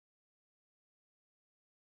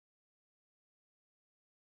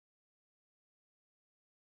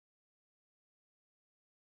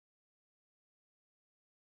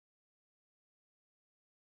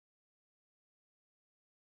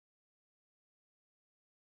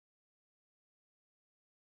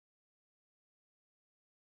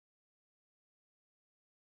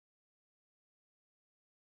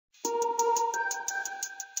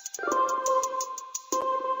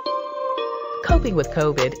Coping with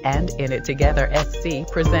COVID and In It Together SC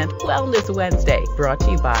present Wellness Wednesday, brought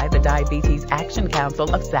to you by the Diabetes Action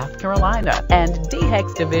Council of South Carolina and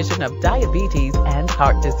DHEC's Division of Diabetes and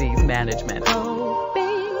Heart Disease Management.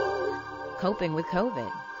 Coping with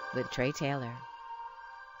COVID with Trey Taylor.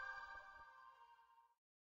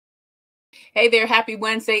 Hey there, happy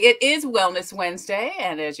Wednesday. It is Wellness Wednesday,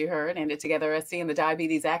 and as you heard, And It Together SC and the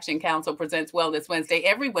Diabetes Action Council presents Wellness Wednesday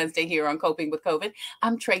every Wednesday here on Coping with COVID.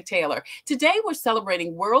 I'm Trey Taylor. Today we're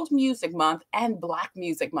celebrating World Music Month and Black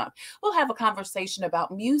Music Month. We'll have a conversation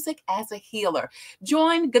about music as a healer.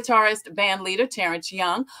 Join guitarist, band leader Terrance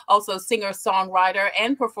Young, also singer, songwriter,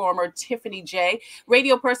 and performer Tiffany J.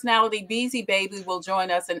 Radio personality Beasey Baybe will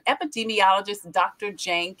join us, and epidemiologist Dr.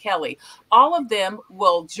 Jane Kelly. All of them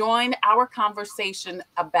will join our conversation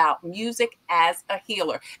about music as a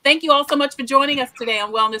healer. Thank you all so much for joining us today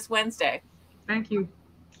on Wellness Wednesday. Thank you.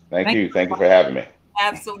 Thank you for having me.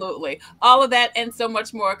 Absolutely. All of that and so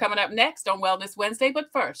much more coming up next on Wellness Wednesday.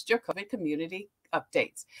 But first, your COVID community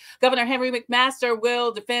updates. Governor Henry McMaster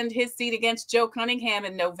will defend his seat against Joe Cunningham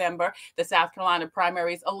in November. The South Carolina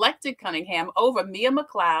primaries elected Cunningham over Mia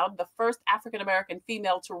McLeod, the first African-American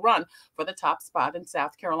female to run for the top spot in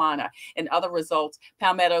South Carolina. In other results,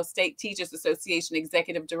 Palmetto State Teachers Association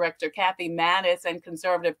Executive Director Kathy Manis and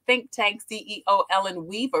conservative think tank CEO Ellen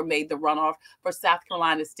Weaver made the runoff for South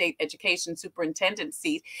Carolina State Education Superintendent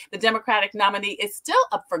seat. The Democratic nominee is still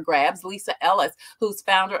up for grabs. Lisa Ellis, who's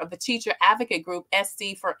founder of the teacher advocate group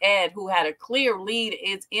SC for Ed, who had a clear lead,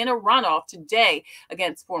 is in a runoff today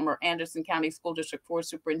against former Anderson County School District 4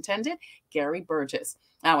 Superintendent Gary Burgess.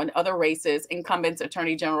 Now, in other races, incumbents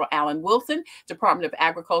Attorney General Alan Wilson, Department of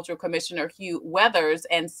Agriculture Commissioner Hugh Weathers,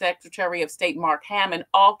 and Secretary of State Mark Hammond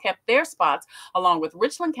all kept their spots, along with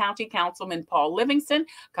Richland County Councilman Paul Livingston,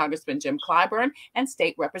 Congressman Jim Clyburn, and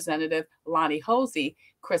State Representative Lonnie Hosey,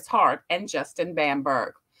 Chris Hart, and Justin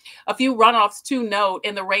Bamberg. A few runoffs to note: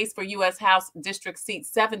 in the race for U.S. House District Seat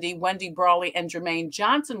 70, Wendy Brawley and Jermaine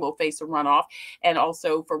Johnson will face a runoff. And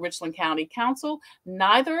also for Richland County Council,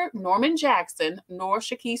 neither Norman Jackson nor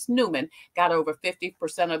Shakese Newman got over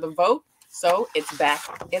 50% of the vote. So it's back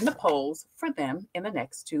in the polls for them in the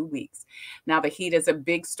next 2 weeks. Now, the heat is a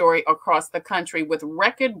big story across the country with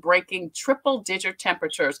record-breaking triple-digit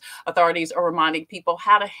temperatures. Authorities are reminding people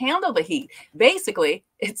how to handle the heat. Basically,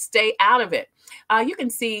 it's stay out of it. You can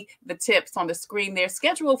see the tips on the screen there.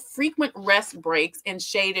 Schedule frequent rest breaks in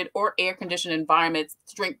shaded or air-conditioned environments.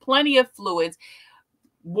 Drink plenty of fluids.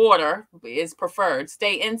 Water is preferred.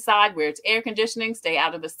 Stay inside where it's air conditioning. Stay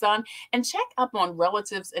out of the sun, and check up on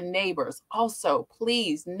relatives and neighbors. Also,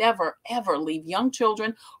 please never, ever leave young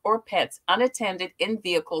children or pets unattended in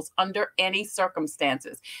vehicles under any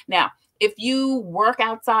circumstances. Now, if you work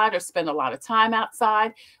outside or spend a lot of time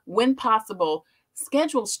outside, when possible,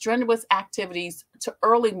 schedule strenuous activities to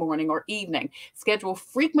early morning or evening. Schedule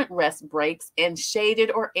frequent rest breaks in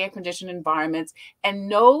shaded or air-conditioned environments, and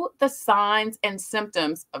know the signs and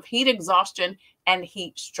symptoms of heat exhaustion and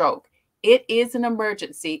heat stroke. It is an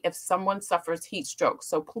emergency if someone suffers heat stroke,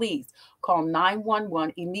 so please call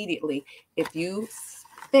 911 immediately if you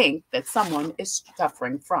think that someone is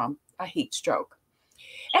suffering from a heat stroke.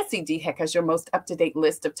 SCDHEC has your most up-to-date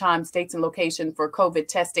list of times, dates, and location for COVID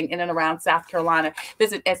testing in and around South Carolina.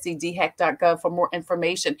 Visit scdhec.gov for more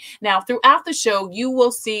information. Now, throughout the show, you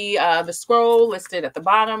will see the scroll listed at the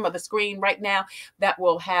bottom of the screen right now that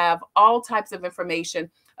will have all types of information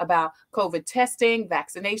about COVID testing,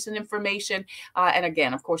 vaccination information. And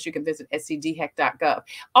again, of course, you can visit scdhec.gov.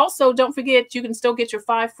 Also, don't forget, you can still get your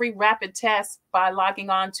 5 free rapid tests by logging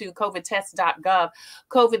on to covidtest.gov.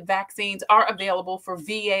 COVID vaccines are available for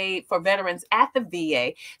veterans at the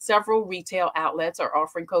VA. Several retail outlets are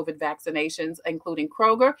offering COVID vaccinations, including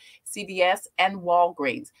Kroger, CVS, and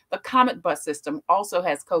Walgreens. The Comet Bus system also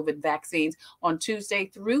has COVID vaccines on Tuesday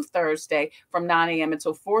through Thursday from 9 a.m.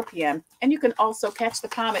 until 4 p.m. And you can also catch the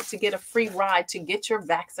Comet to get a free ride to get your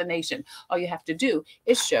vaccination. All you have to do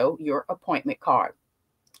is show your appointment card.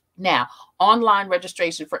 Now, online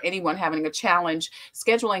registration for anyone having a challenge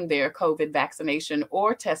scheduling their COVID vaccination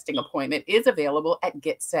or testing appointment is available at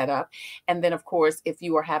Get Set Up. And then, of course, if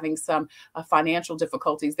you are having some financial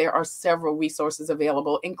difficulties, there are several resources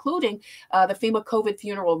available, including the FEMA COVID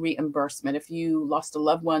funeral reimbursement. If you lost a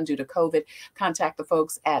loved one due to COVID, contact the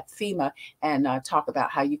folks at FEMA and talk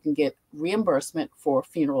about how you can get reimbursement for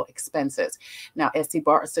funeral expenses. Now, SC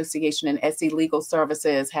Bar Association and SC Legal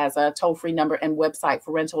Services has a toll-free number and website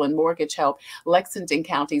for rental and mortgage help. Lexington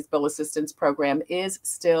County's Bill Assistance Program is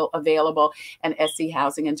still available, and SC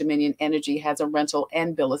Housing and Dominion Energy has a rental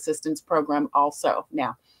and bill assistance program also.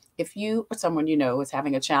 Now, if you or someone you know is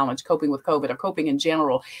having a challenge coping with COVID or coping in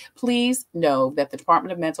general, please know that the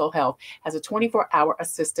Department of Mental Health has a 24-hour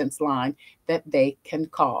assistance line that they can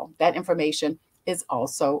call. That information is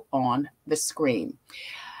also on the screen.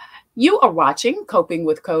 You are watching Coping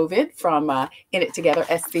with COVID from In It Together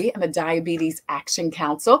SC and the Diabetes Action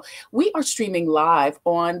Council. We are streaming live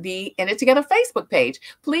on the In It Together Facebook page.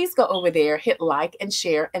 Please go over there, hit like and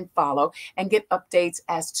share and follow, and get updates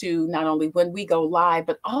as to not only when we go live,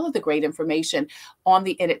 but all of the great information on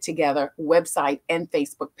the In It Together website and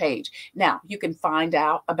Facebook page. Now, you can find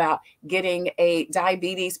out about getting a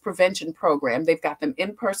diabetes prevention program. They've got them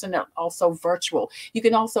in person and also virtual. You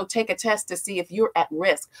can also take a test to see if you're at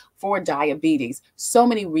risk for diabetes. So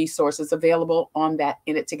many resources available on that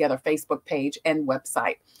In It Together Facebook page and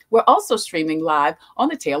website. We're also streaming live on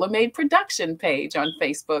the Tailor Made Production page on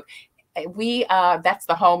Facebook. That's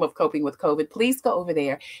the home of Coping with COVID. Please go over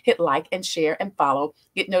there, hit like and share and follow,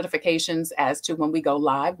 get notifications as to when we go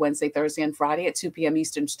live Wednesday, Thursday, and Friday at 2 p.m.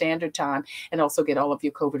 Eastern Standard Time, and also get all of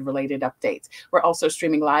your COVID related updates. We're also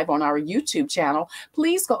streaming live on our YouTube channel.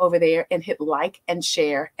 Please go over there and hit like and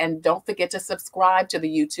share, and don't forget to subscribe to the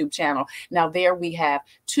YouTube channel. Now there we have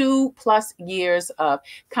 2+ years of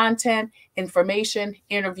content, information,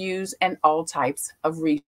 interviews, and all types of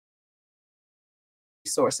resources.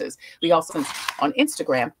 We also on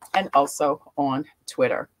Instagram and also on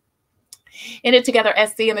Twitter. In It Together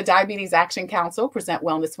SC and the Diabetes Action Council present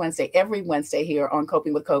Wellness Wednesday every Wednesday here on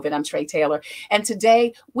Coping with COVID. I'm Trey Taylor, and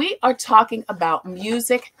today we are talking about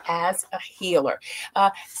music as a healer.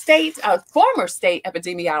 Former state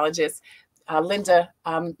epidemiologist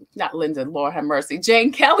Lord have mercy,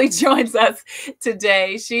 Jane Kelly joins us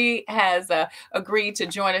today. She has agreed to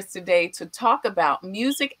join us today to talk about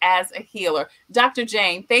music as a healer. Dr.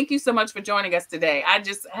 Jane, thank you so much for joining us today. I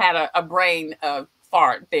just had a brain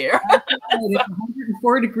fart there. It's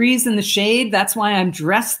 104 degrees in the shade. That's why I'm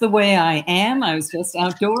dressed the way I am. I was just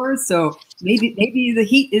outdoors, so maybe the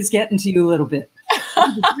heat is getting to you a little bit.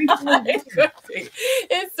 It could be.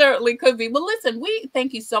 It certainly could be. Well, listen, we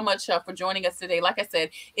thank you so much for joining us today. Like I said,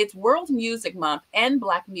 it's World Music Month and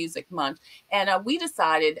Black Music Month, and we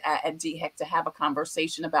decided at DHEC to have a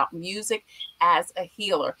conversation about music as a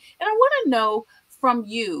healer. And I want to know from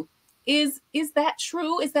you, is that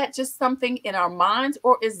true? Is that just something in our minds,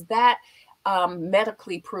 or is that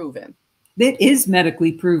medically proven? It is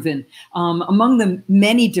medically proven. Among the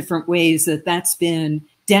many different ways that that's been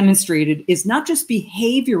demonstrated is not just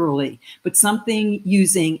behaviorally, but something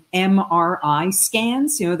using MRI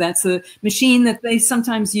scans. You know, that's a machine that they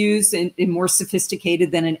sometimes use in more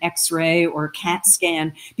sophisticated than an X-ray or a CAT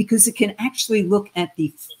scan, because it can actually look at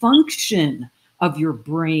the function of your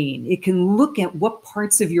brain. It can look at what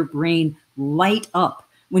parts of your brain light up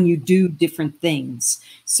when you do different things.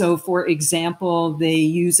 So for example, they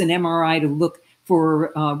use an MRI to look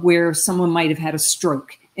for where someone might have had a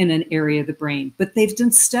stroke in an area of the brain. But they've done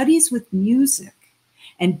studies with music,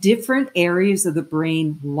 and different areas of the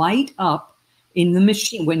brain light up in the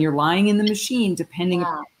machine when you're lying in the machine, depending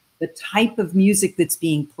on the type of music that's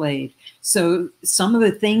being played. So some of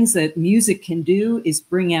the things that music can do is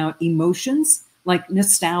bring out emotions like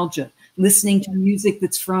nostalgia. Listening to music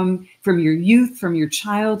that's from your youth, from your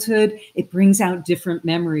childhood, it brings out different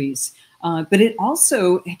memories. But it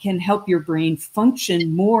also can help your brain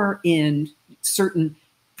function more in certain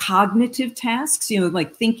cognitive tasks, you know,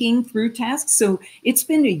 like thinking through tasks. So it's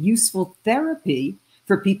been a useful therapy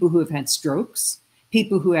for people who have had strokes,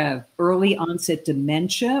 people who have early onset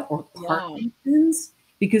dementia or Parkinson's,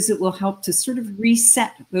 because it will help to sort of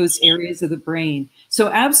reset those areas of the brain. So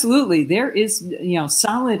absolutely, there is, you know,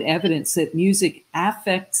 solid evidence that music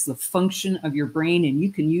affects the function of your brain, and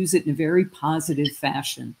you can use it in a very positive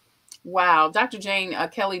fashion. Wow. Dr. Jane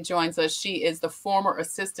Kelly joins us. She is the former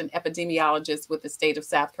assistant epidemiologist with the state of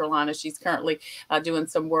South Carolina. She's currently doing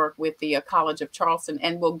some work with the College of Charleston,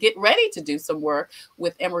 and will get ready to do some work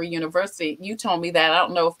with Emory University. You told me that. I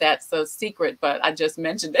don't know if that's a secret, but I just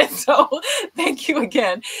mentioned it. So thank you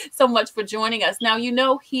again so much for joining us. Now, you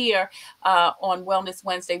know, here on Wellness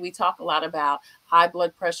Wednesday, we talk a lot about high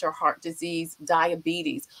blood pressure, heart disease,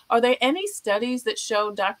 diabetes. Are there any studies that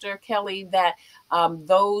show, Dr. Kelly, that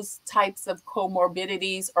those types of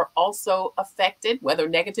comorbidities are also affected, whether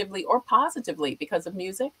negatively or positively, because of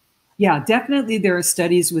music? Yeah, definitely there are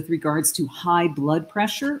studies with regards to high blood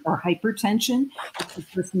pressure or hypertension. If the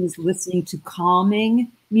person is listening to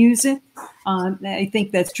calming music, I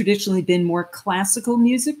think that's traditionally been more classical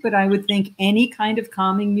music, but I would think any kind of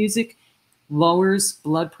calming music lowers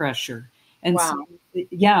blood pressure. And so,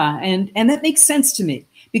 yeah, and that makes sense to me,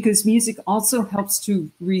 because music also helps to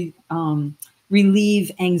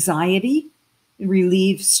relieve anxiety.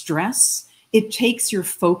 relieve stress. It takes your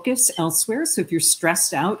focus elsewhere. So if you're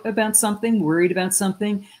stressed out about something, worried about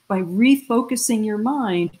something, by refocusing your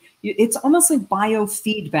mind, it's almost like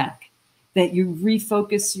biofeedback, that you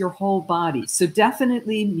refocus your whole body. So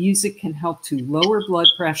definitely music can help to lower blood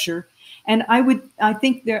pressure. And I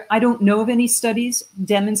think I don't know of any studies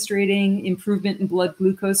demonstrating improvement in blood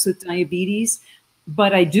glucose with diabetes,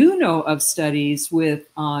 but I do know of studies with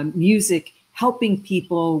music helping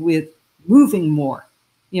people with moving more,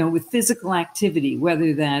 with physical activity,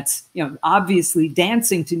 whether that's, obviously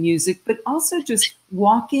dancing to music, but also just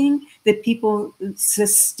walking, that people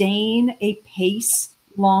sustain a pace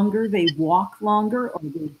longer, they walk longer, or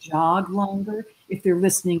they jog longer if they're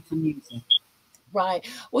listening to music. Right.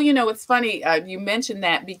 Well, it's funny you mentioned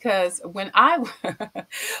that, because when I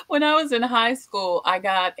when I was in high school, I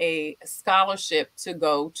got a scholarship to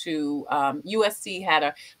go to USC had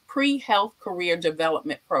a pre-health career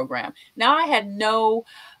development program. Now, I had no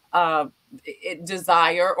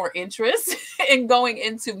desire or interest in going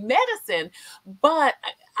into medicine, but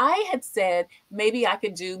I had said maybe I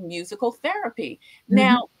could do musical therapy.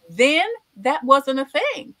 Now, then that wasn't a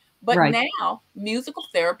thing. But Right. now musical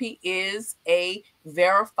therapy is a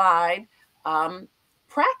verified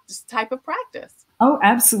type of practice. Oh,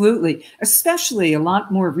 absolutely. Especially a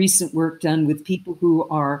lot more recent work done with people who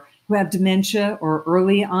have dementia or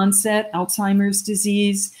early onset Alzheimer's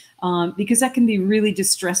disease, because that can be a really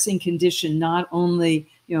distressing condition, not only,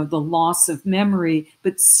 the loss of memory,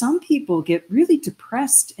 but some people get really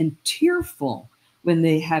depressed and tearful when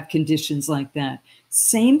they have conditions like that.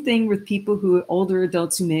 Same thing with people older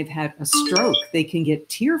adults who may have had a stroke. They can get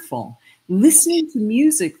tearful. Listening to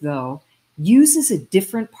music, though, uses a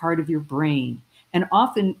different part of your brain. And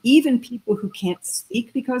often even people who can't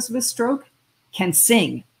speak because of a stroke can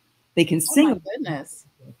sing. They can sing. Oh, my goodness.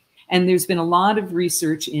 And there's been a lot of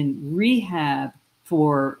research in rehab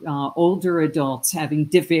for older adults having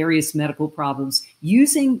various medical problems,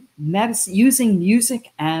 using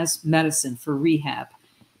music as medicine for rehab.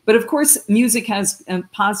 But of course, music has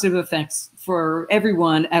positive effects for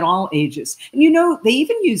everyone at all ages. And they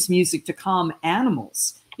even use music to calm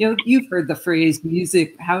animals. You've heard the phrase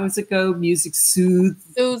music, how does it go? Music soothes.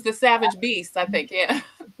 Soothes the savage beast, I think, yeah.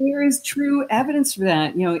 There is true evidence for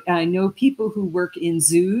that. I know people who work in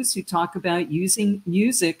zoos who talk about using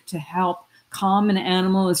music to help calm an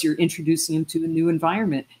animal as you're introducing them to a new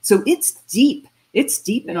environment. So it's deep. It's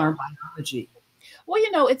deep in our biology.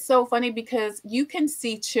 Well, it's so funny because you can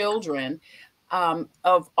see children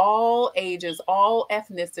of all ages, all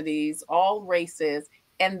ethnicities, all races,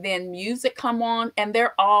 and then music come on and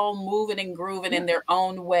they're all moving and grooving in their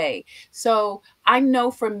own way. So I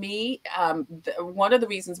know for me, one of the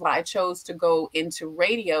reasons why I chose to go into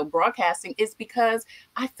radio broadcasting is because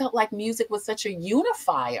I felt like music was such a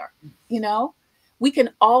unifier. We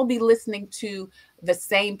can all be listening to the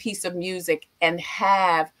same piece of music and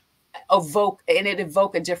evoke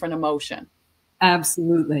a different emotion.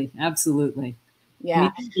 Absolutely. Absolutely.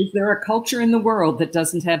 Yeah. Is there a culture in the world that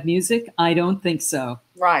doesn't have music? I don't think so.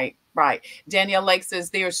 Right. Right. Danielle Lake says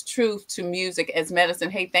there's truth to music as medicine.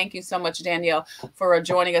 Hey, thank you so much, Danielle, for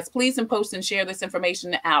joining us. Please post and share this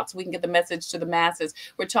information out so we can get the message to the masses.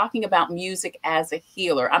 We're talking about music as a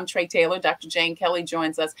healer. I'm Trey Taylor. Dr. Jane Kelly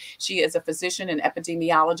joins us. She is a physician and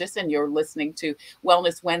epidemiologist, and you're listening to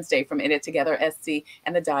Wellness Wednesday from In It Together SC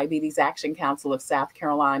and the Diabetes Action Council of South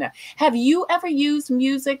Carolina. Have you ever used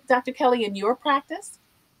music, Dr. Kelly, in your practice?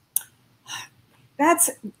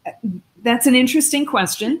 That's an interesting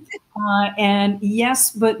question. And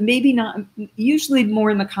yes, but maybe not, usually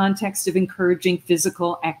more in the context of encouraging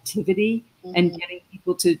physical activity and getting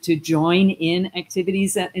people to join in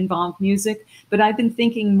activities that involve music. But I've been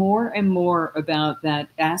thinking more and more about that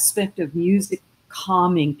aspect of music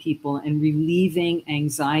calming people and relieving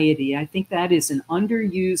anxiety. I think that is an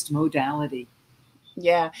underused modality.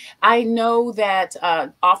 Yeah, I know that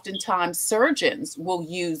oftentimes surgeons will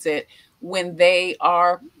use it when they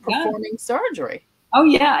are performing surgery. Oh,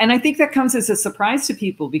 yeah. And I think that comes as a surprise to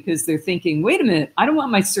people because they're thinking, wait a minute, I don't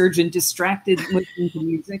want my surgeon distracted listening to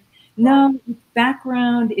music. No,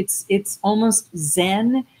 background, it's almost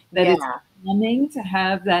zen that it's calming to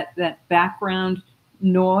have that background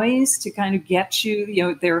noise to kind of get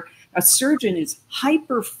you, a surgeon is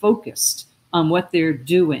hyper focused on what they're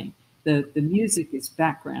doing. The music is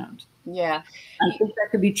background. Yeah. I think that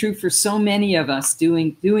could be true for so many of us.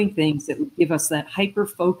 Doing things that would give us that hyper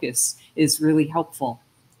focus is really helpful.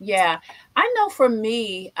 Yeah, I know for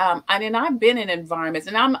me, and I've been in environments,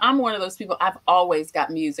 and I'm one of those people. I've always got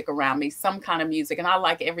music around me, some kind of music, and I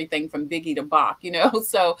like everything from Biggie to Bach,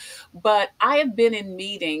 So, but I have been in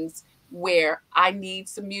meetings where I need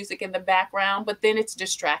some music in the background, but then it's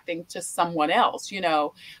distracting to someone else,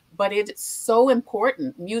 but it's so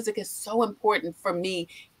important. Music is so important for me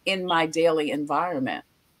in my daily environment.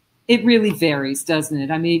 It really varies, doesn't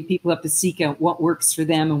it? I mean, people have to seek out what works for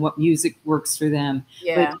them and what music works for them.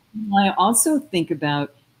 Yeah. But I also think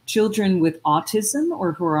about children with autism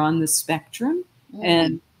or who are on the spectrum,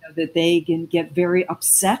 and that they can get very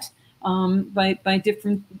upset by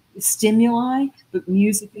different stimuli. But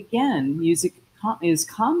music is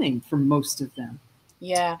calming for most of them.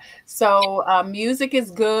 Yeah. So music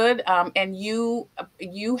is good. And you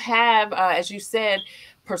have, as you said,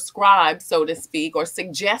 prescribed, so to speak, or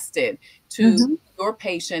suggested to your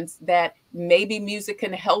patients that maybe music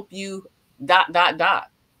can help you ...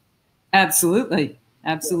 Absolutely.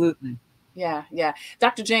 Absolutely. Yeah.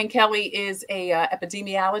 Dr. Jane Kelly is a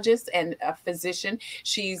epidemiologist and a physician.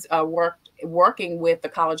 She's working with the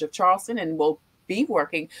College of Charleston and will be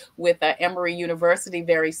working with Emory University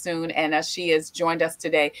very soon. And she has joined us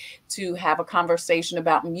today to have a conversation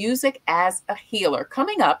about music as a healer.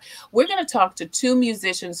 Coming up, we're going to talk to two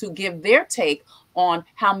musicians who give their take on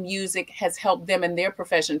how music has helped them in their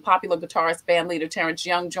profession. Popular guitarist, band leader Terrance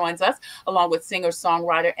Young joins us, along with singer,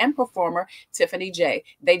 songwriter, and performer Tiffany J.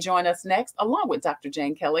 They join us next, along with Dr.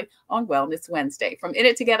 Jane Kelly, on Wellness Wednesday. From In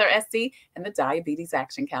It Together SC and the Diabetes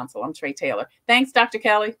Action Council, I'm Trey Taylor. Thanks, Dr.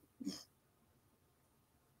 Kelly.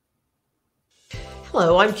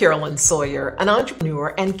 Hello, I'm Carolyn Sawyer, an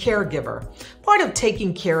entrepreneur and caregiver. Part of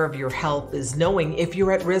taking care of your health is knowing if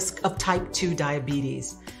you're at risk of type 2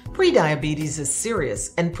 diabetes. Prediabetes is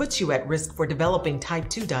serious and puts you at risk for developing type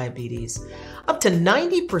 2 diabetes. Up to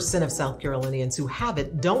 90% of South Carolinians who have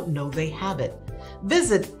it don't know they have it.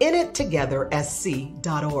 Visit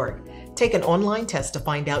inittogethersc.org. Take an online test to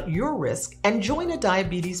find out your risk and join a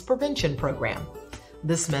diabetes prevention program.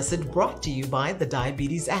 This message brought to you by the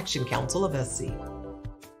Diabetes Action Council of SC.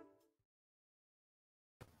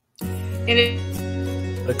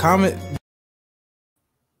 The comment.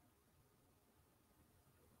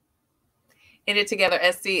 In It Together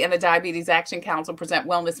SC and the Diabetes Action Council present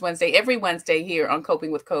Wellness Wednesday every Wednesday here on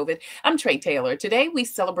Coping with COVID. I'm Trey Taylor. Today we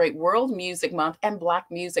celebrate World Music Month and Black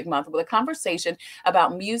Music Month with a conversation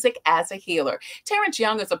about music as a healer. Terrance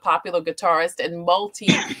Young is a popular guitarist and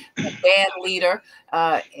multi-band leader,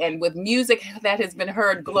 and with music that has been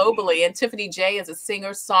heard globally. And Tiffany J is a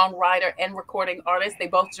singer, songwriter, and recording artist. They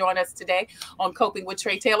both join us today on Coping with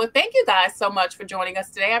Trey Taylor. Thank you guys so much for joining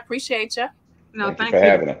us today. I appreciate you. No, thank you for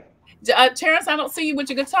having us. Terrance, I don't see you with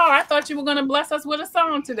your guitar. I thought you were going to bless us with a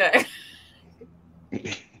song today.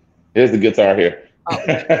 Here's the guitar here. Oh.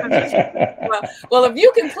 well, if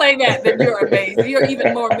you can play that, then you're amazing. You're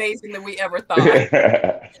even more amazing than we ever thought.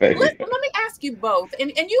 Let me ask you both,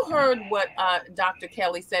 and you heard what Dr.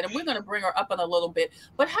 Kelly said, and we're going to bring her up in a little bit,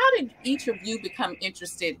 but how did each of you become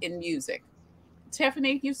interested in music?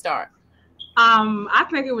 Tiffany, you start. I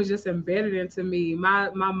think it was just embedded into me. My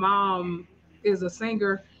mom is a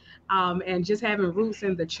singer. And just having roots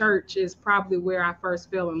in the church is probably where I first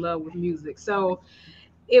fell in love with music. So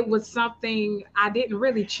it was something I didn't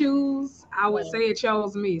really choose. I would say it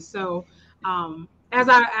chose me. So as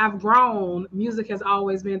I've grown, music has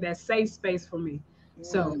always been that safe space for me.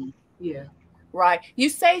 So, yeah. Right. You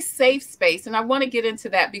say safe space, and I want to get into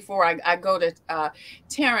that before I go to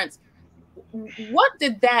Terrance. What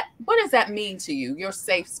does that mean to you, your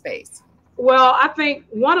safe space? Well, I think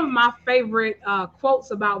one of my favorite quotes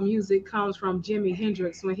about music comes from Jimi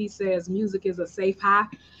Hendrix when he says music is a safe high.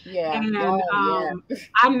 Yeah. And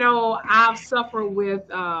I know I've suffered with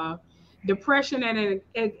depression and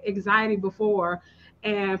anxiety before,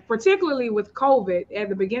 and particularly with COVID at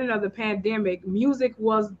the beginning of the pandemic, music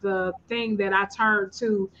was the thing that I turned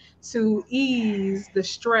to ease the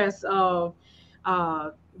stress of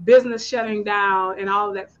business shutting down and all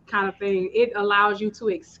of that kind of thing. It allows you to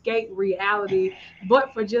escape reality,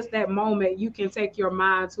 but for just that moment, you can take your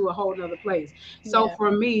mind to a whole nother place. So for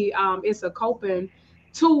me, it's a coping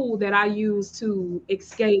tool that I use to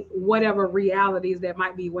escape whatever realities that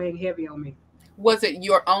might be weighing heavy on me. Was it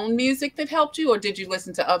your own music that helped you, or did you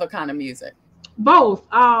listen to other kind of music? Both.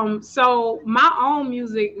 So my own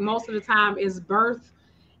music most of the time is birthed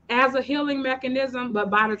as a healing mechanism, but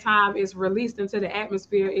by the time it's released into the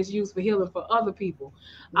atmosphere, it's used for healing for other people.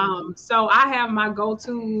 So I have my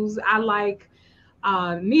go-tos. I like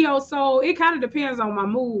neo soul. It kind of depends on my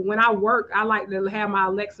mood. When I work, I like to have my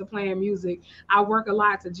Alexa playing music. I work a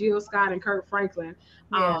lot to Jill Scott and Kirk Franklin.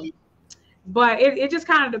 But it just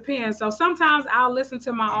kind of depends. So sometimes I'll listen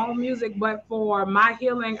to my own music, but for my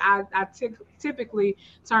healing, I typically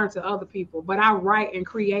turn to other people. But I write and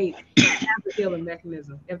create as a healing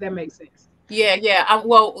mechanism, if that makes sense. Yeah, yeah.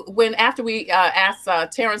 Well, when after we ask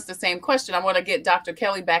Terrance the same question, I want to get Dr.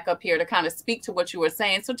 Kelly back up here to kind of speak to what you were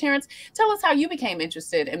saying. So, Terrance, tell us how you became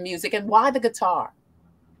interested in music and why the guitar.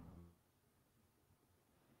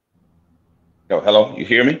 Oh, hello, you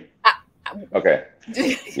hear me? I, Okay.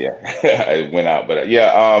 Yeah, it went out, but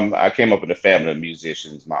yeah, I came up in a family of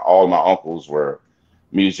musicians. All my uncles were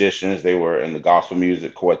musicians. They were in the gospel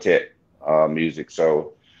music, quartet music.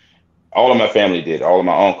 So all of my family did. All of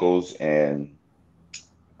my uncles, and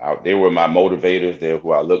they were my motivators. They're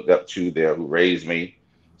who I looked up to. They're who raised me.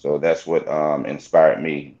 So that's what inspired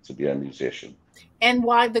me to be a musician. and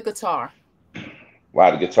why the guitar?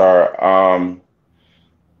 Why the guitar?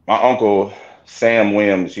 My uncle Sam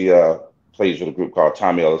Williams, he plays with a group called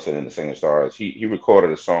Tommy Ellison and the Singing Stars. He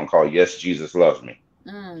recorded a song called "Yes, Jesus Loves Me,"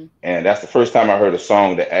 Mm, and that's the first time I heard a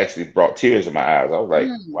song that actually brought tears in my eyes. I was like,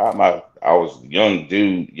 mm. "Wow, I was a young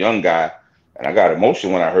dude, young guy, and I got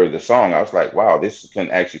emotional when I heard the song. I was like, wow, this can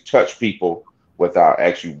actually touch people without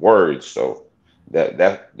actually words." So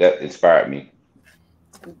that inspired me.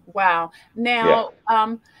 Wow. Yeah.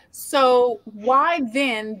 Now, so why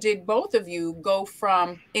then did both of you go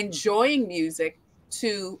from enjoying music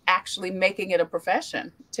to actually making it a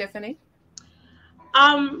profession, Tiffany?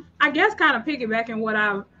 I guess kind of piggybacking what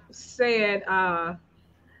I've said,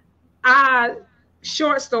 I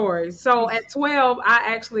short stories. So at 12, I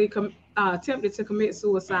actually attempted to commit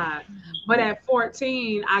suicide, but at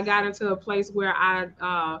 14, I got into a place where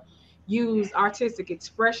I used artistic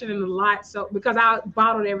expression in a lot. So because I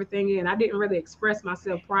bottled everything in, I didn't really express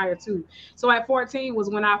myself prior to. So at 14 was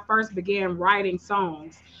when I first began writing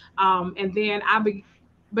songs, and then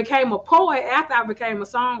became a poet after I became a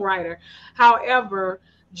songwriter. However,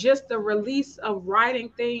 just the release of writing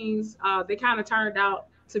things, they kind of turned out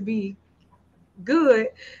to be good.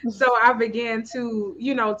 So I began to,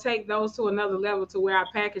 take those to another level to where I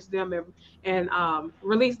package them and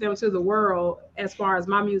release them to the world as far as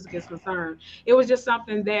my music is concerned. It was just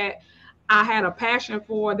something that I had a passion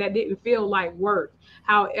for that didn't feel like work.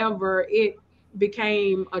 However, it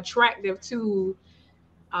became attractive to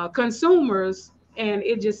consumers, and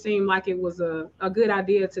it just seemed like it was a good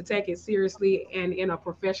idea to take it seriously and in a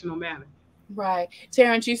professional manner. Right.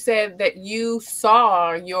 Terrance, you said that you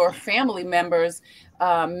saw your family members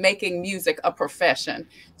making music a profession.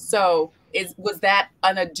 So was that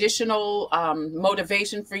an additional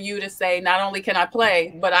motivation for you to say, not only can I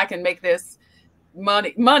play, but I can make this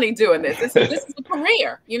money doing this. This is a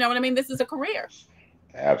career. You know what I mean? This is a career.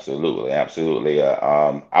 Absolutely, absolutely.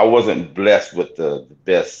 I wasn't blessed with the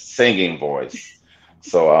best singing voice,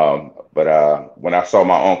 so but when I saw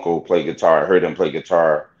my uncle play guitar, I heard him play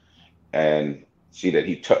guitar, and see that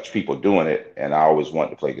he touched people doing it, and I always wanted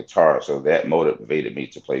to play guitar, so that motivated me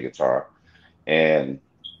to play guitar, and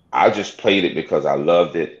I just played it because I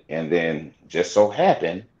loved it, and then just so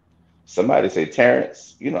happened somebody said,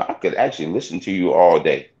 "Terrance, I could actually listen to you all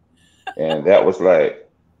day," and that was like,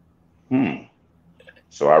 hmm.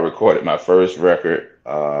 So I recorded my first record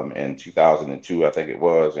in 2002, I think it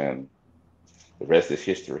was, and the rest is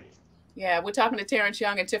history. Yeah, we're talking to Terrance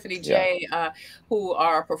Young and Tiffany Yeah, J, who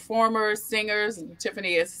are performers, singers.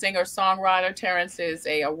 Tiffany is singer songwriter. Terrance is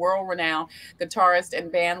a world-renowned guitarist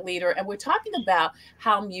and band leader. And we're talking about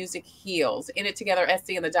how music heals. In It Together,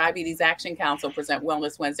 SC and the Diabetes Action Council present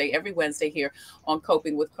Wellness Wednesday every Wednesday here on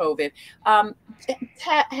Coping with COVID.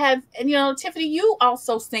 Tiffany, you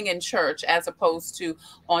also sing in church as opposed to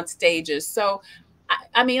on stages. So,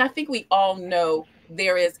 I mean, I think we all know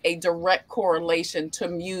there is a direct correlation to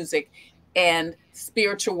music and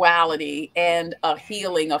spirituality and a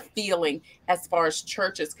healing, a feeling as far as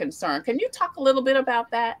church is concerned. Can you talk a little bit about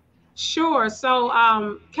that? Sure. So,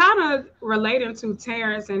 kind of relating to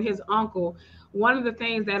Terrance and his uncle, one of the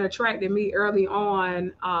things that attracted me early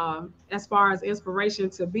on, as far as inspiration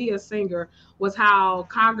to be a singer, was how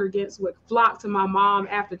congregants would flock to my mom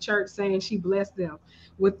after church saying she blessed them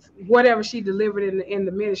with whatever she delivered in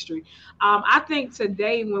the ministry. I think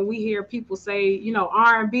today when we hear people say,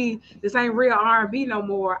 R&B, this ain't real R&B no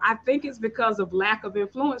more, I think it's because of lack of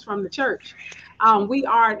influence from the church. We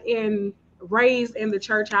aren't raised in the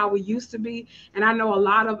church how we used to be, and I know a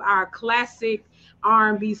lot of our classic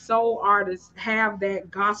R&B soul artists have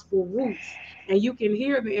that gospel roots, and you can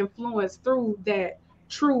hear the influence through that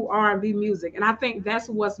true R&B music. And I think that's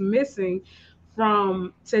what's missing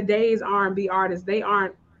from today's R&B artists. They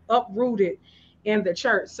aren't uprooted in the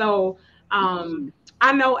church. So Mm.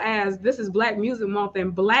 I know, as this is Black Music Month,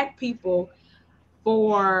 and Black people,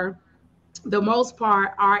 for the most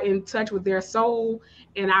part, are in touch with their soul,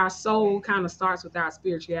 and our soul kind of starts with our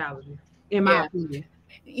spirituality, in my Yeah. opinion.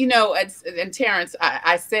 You know, and Terrance,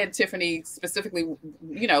 I said Tiffany specifically,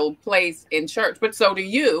 you know, plays in church, but so do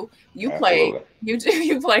you. You play, Absolutely.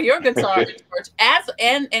 you play your guitar in church as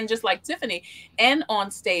and just like Tiffany, and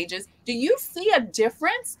on stages. Do you see a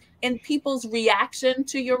difference in people's reaction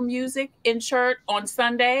to your music in church on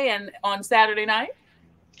Sunday and on Saturday night?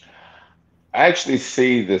 I actually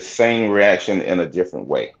see the same reaction in a different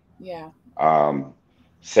way. Yeah. Um,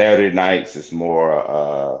 Saturday nights is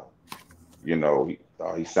more, you know,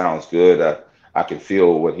 he sounds good. I can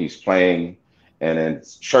feel what he's playing. And in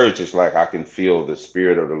church, it's like I can feel the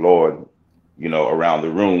spirit of the Lord, you know, around the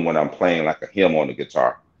room when I'm playing like a hymn on the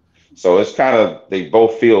guitar. So it's kind of, they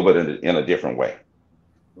both feel, but in a different way.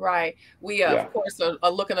 Right. We, Yeah. of course,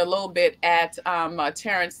 are looking a little bit at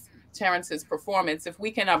Terrance's performance. If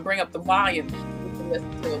we can bring up the volume, we can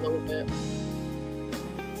listen to a little bit.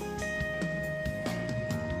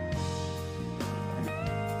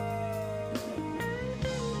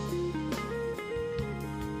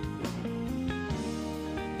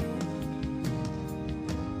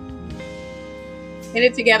 In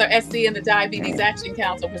it together, SC and the Diabetes Action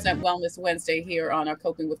Council present Wellness Wednesday here on our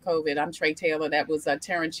Coping with COVID. I'm Trey Taylor. That was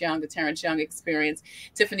Terrance Young, the Terrance Young Experience.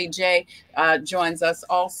 Tiffany J joins us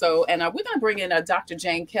also. And we're going to bring in Dr.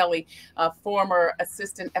 Jane Kelly, former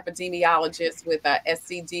assistant epidemiologist with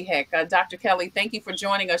SCDHEC. Dr. Kelly, thank you for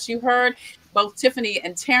joining us. You heard both Tiffany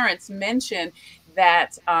and Terrance mention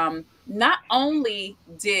that not only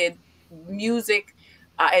did music,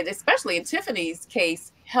 and especially in Tiffany's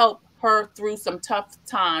case, help her through some tough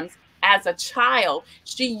times as a child,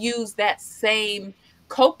 she used that same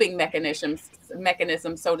coping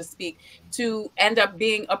mechanism, so to speak, to end up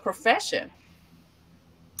being a profession.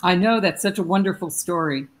 I know, that's such a wonderful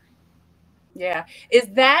story. Yeah. Is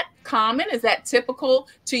that common? Is that typical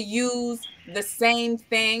to use the same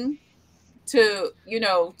thing to, you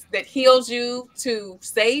know, that heals you to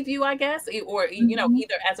save you, I guess, or, you know,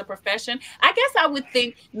 either as a profession? I guess I would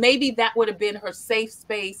think maybe that would have been her safe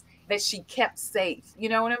space that she kept safe. You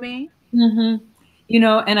know what I mean? Mm-hmm. You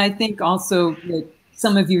know, and I think also that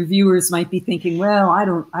some of your viewers might be thinking, well, I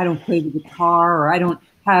don't play the guitar, or I don't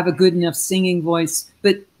have a good enough singing voice.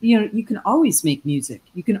 But, you know, you can always make music.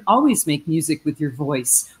 You can always make music with your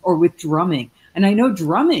voice or with drumming. And I know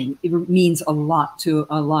drumming, it means a lot to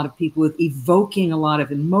a lot of people, with evoking a lot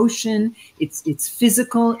of emotion. It's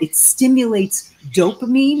physical. It stimulates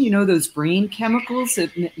dopamine, you know, those brain chemicals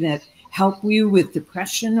that help you with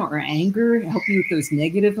depression or anger, help you with those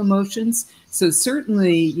negative emotions. So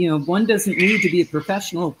certainly, you know, one doesn't need to be a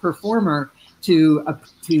professional performer to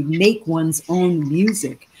make one's own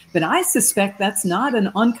music. But I suspect that's not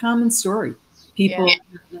an uncommon story. People,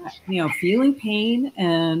 you know, feeling pain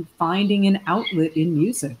and finding an outlet in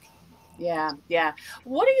music. Yeah, yeah.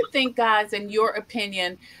 What do you think, guys, in your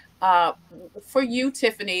opinion, for you,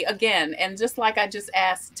 Tiffany, again, and just like I just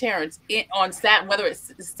asked Terrance, on whether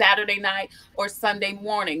it's Saturday night or Sunday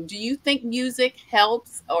morning, do you think music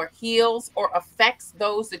helps or heals or affects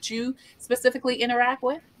those that you specifically interact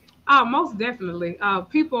with? Most definitely.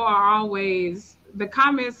 People are always, the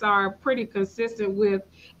comments are pretty consistent with,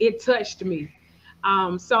 it touched me.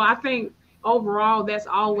 So I think overall, that's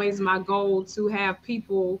always my goal, to have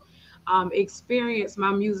people experience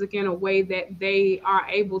my music in a way that they are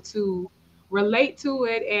able to relate to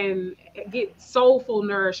it and get soulful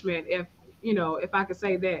nourishment, if you know, if I could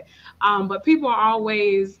say that. But people are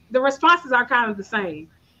always, the responses are kind of the same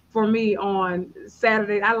for me on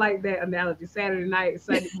Saturday. I like that analogy, Saturday night,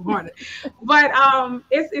 Sunday morning. But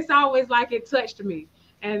it's always like, it touched me.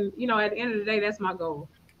 And, you know, at the end of the day, that's my goal.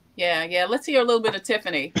 Yeah, yeah. Let's hear a little bit of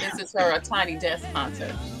Tiffany. This is her Tiny Desk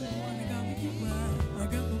concert.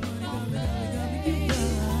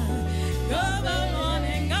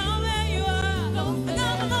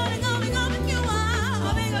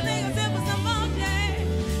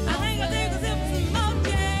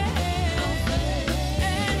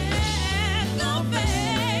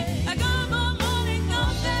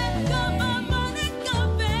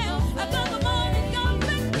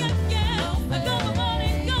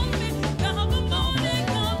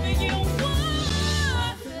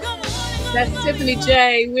 That's Tiffany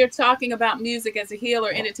J. We're talking about music as a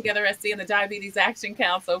healer. In it together, SC and the Diabetes Action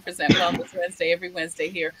Council present Wellness Wednesday every Wednesday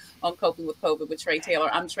here on Coping with COVID with Trey Taylor.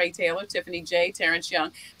 I'm Trey Taylor. Tiffany J, Terrance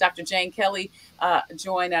Young, Dr. Jane Kelly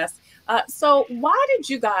join us. So why did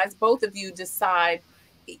you guys, both of you, decide?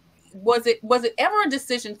 Was it ever a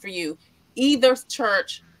decision for you, either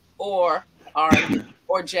church or R&B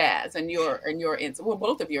or jazz? In your instance, well,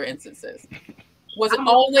 both of your instances, was it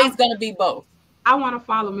always going to be both? I want to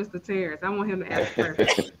follow Mr. Terrance. I want him to ask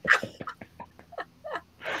first.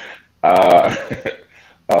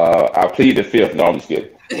 I plead the fifth. No, I'm just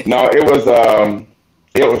kidding. No,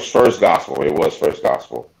 it was first gospel. It was first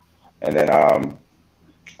gospel, and then I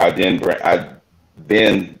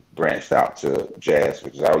then branched out to jazz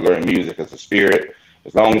because I learned music as a spirit.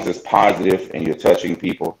 As long as it's positive and you're touching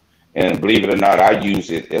people, and believe it or not, I use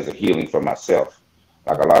it as a healing for myself.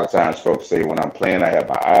 Like a lot of times, folks say when I'm playing, I have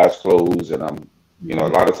my eyes closed, and a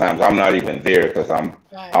lot of times I'm not even there because I'm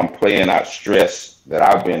playing out stress that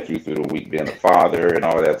I've been through the week, being a father and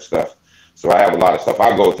all that stuff. So I have a lot of stuff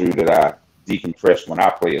I go through that I decompress when I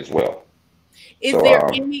play as well. Is there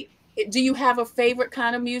any? Do you have a favorite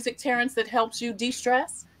kind of music, Terrance, that helps you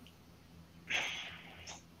de-stress?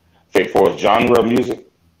 For genre of music,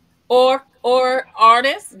 or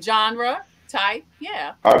artist, genre, type?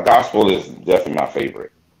 Yeah. Gospel is definitely my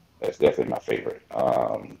favorite. That's definitely my favorite.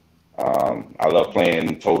 I love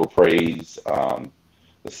playing Total Praise,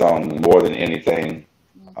 the song More Than Anything,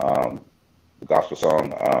 the gospel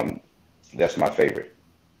song. That's my favorite.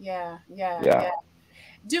 Yeah.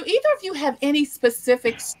 Do either of you have any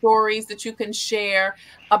specific stories that you can share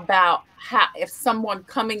about how, if someone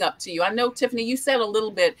coming up to you? I know, Tiffany, you said a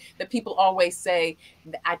little bit that people always say,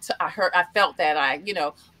 I felt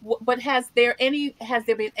that but has there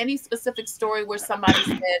been any specific story where somebody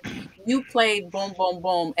said, you played boom, boom,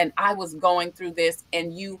 boom, and I was going through this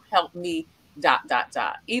and you helped me, ...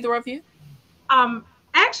 Either of you?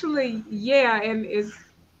 Actually, yeah, and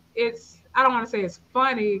it's I don't want to say it's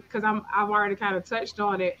funny because I've already kind of touched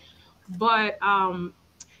on it, but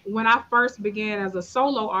when I first began as a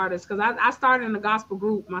solo artist, because I started in a gospel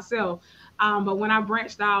group myself, but when I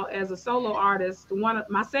branched out as a solo artist,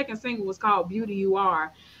 my second single was called Beauty You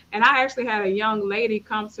Are, and I actually had a young lady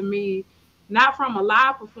come to me, not from a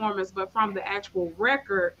live performance, but from the actual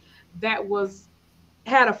record that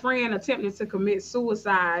had a friend attempting to commit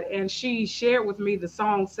suicide, and she shared with me the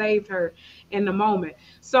song saved her in the moment.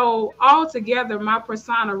 So altogether, my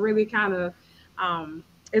persona really kind of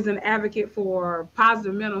is an advocate for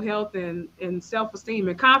positive mental health and self-esteem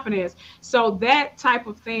and confidence. So that type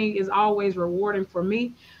of thing is always rewarding for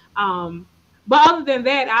me. But other than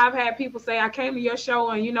that, I've had people say, I came to your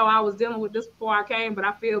show and, I was dealing with this before I came, but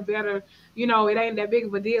I feel better. It ain't that big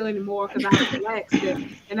of a deal anymore because I relaxed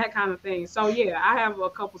and that kind of thing. So, yeah, I have a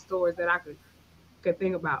couple stories that I could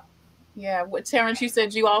think about. Yeah. Terrance, you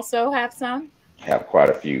said you also have some? Have quite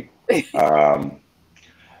a few.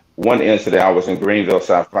 One incident, I was in Greenville,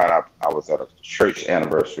 South Carolina. I was at a church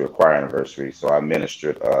anniversary, a choir anniversary. So I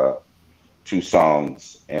ministered 2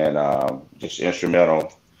 songs and just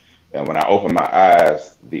instrumental. And when I opened my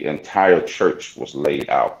eyes, the entire church was laid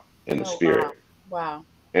out in the spirit. Wow.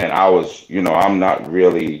 And I was, I'm not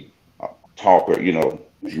really a talker,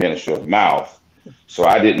 minister of mouth. So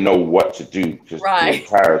I didn't know what to do because the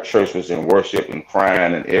entire church was in worship and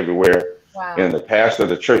crying and everywhere. Wow. And the pastor of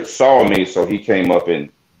the church saw me, so he came up and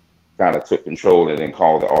kind of took control and then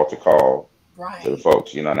called the altar call to the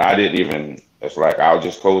folks, and I didn't even, it's like I was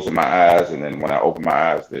just closing my eyes, and then when I opened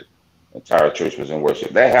my eyes, the entire church was in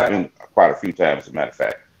worship. That happened quite a few times, as a matter of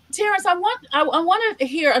fact. Terrance, I want to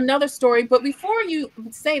hear another story, but before you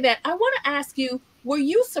say that, I want to ask you, were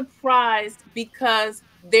you surprised because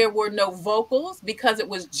there were no vocals, because it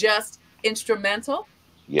was just instrumental?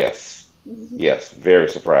 Yes. Yes, very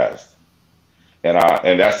surprised. And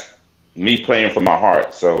that's me playing from my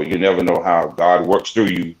heart. So you never know how God works through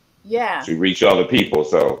you to reach other people.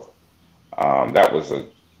 So that was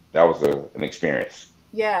an experience.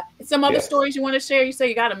 Yeah. Some other stories you want to share? You say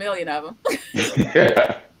you got a million of them.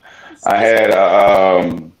 Yeah. I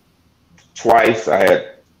had twice. I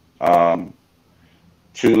had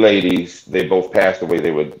 2 ladies. They both passed away.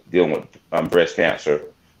 They were dealing with breast cancer.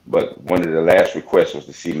 But one of the last requests was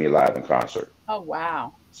to see me live in concert. Oh,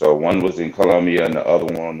 wow. So one was in Columbia and the other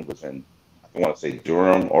one was in, I want to say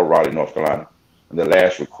Durham or Raleigh, North Carolina. And the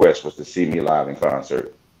last request was to see me live in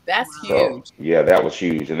concert. That's huge. Yeah, that was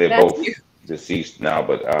huge. And they're both deceased now,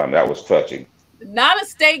 but that was touching. Not a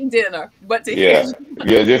steak dinner, but to hear.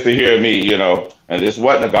 Yeah, just to hear me, And this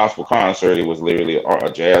wasn't a gospel concert. It was literally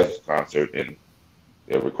a jazz concert. And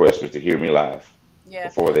their request was to hear me live. Yeah.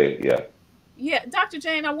 Before they, Yeah, Dr.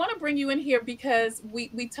 Jane, I want to bring you in here because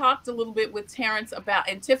we talked a little bit with Terrance about,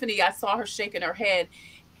 and Tiffany, I saw her shaking her head.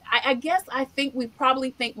 I guess I think we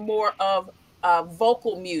probably think more of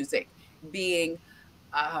vocal music being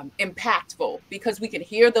impactful because we can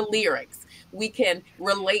hear the lyrics. We can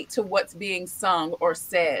relate to what's being sung or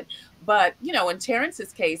said. But, in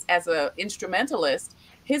Terrance's case, as an instrumentalist,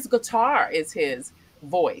 his guitar is his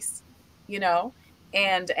voice,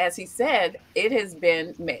 And as he said, it has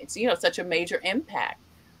been, such a major impact.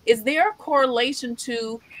 Is there a correlation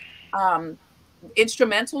to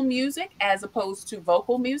instrumental music as opposed to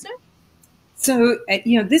vocal music? So,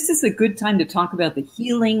 this is a good time to talk about the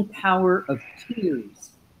healing power of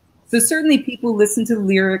tears. So certainly people listen to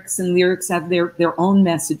lyrics, and lyrics have their own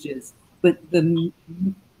messages, but the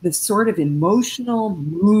sort of emotional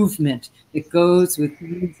movement that goes with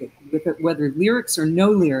music, with it, whether lyrics or no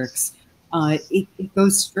lyrics, it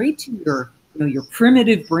goes straight to your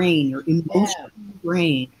primitive brain, your emotional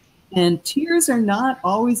brain. And tears are not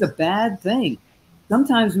always a bad thing.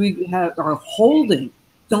 Sometimes we are holding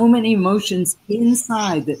so many emotions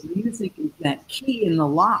inside that music is that key in the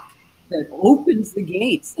lock that opens the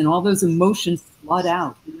gates, and all those emotions flood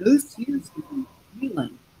out. And those tears can be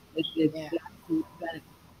healing. That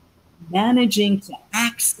managing to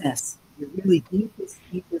access your really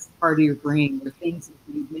deepest part of your brain, where things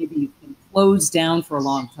have maybe been closed down for a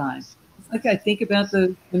long time. It's like I think about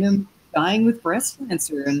the women dying with breast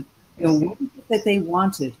cancer, and what was it that they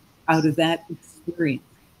wanted out of that experience?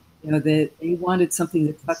 That they wanted something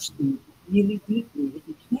that touched them really deeply that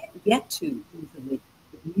you can't get to easily.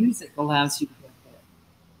 Music allows you to get there.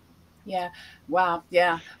 Yeah. Wow.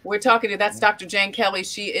 Yeah. We're talking to, that's Dr. Jane Kelly.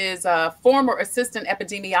 She is a former assistant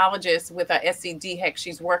epidemiologist with SCDHEC.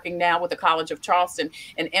 She's working now with the College of Charleston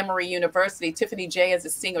and Emory University. Tiffany J is a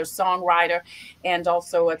singer, songwriter, and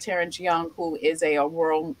also Terrance Young, who is a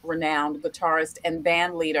world-renowned guitarist and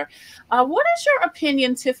band leader. What is your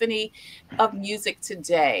opinion, Tiffany, of music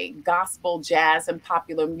today, gospel, jazz, and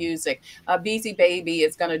popular music? Beasey Baybe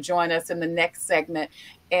is going to join us in the next segment,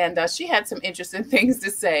 and she had some interesting things to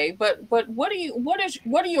say. But what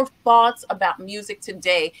are your thoughts about music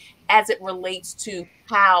today as it relates to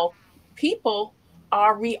how people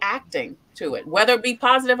are reacting to it, whether it be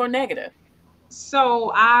positive or negative?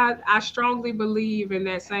 So I strongly believe in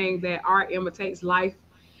that saying that art imitates life.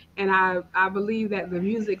 And I believe that the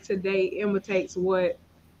music today imitates what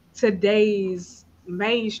today's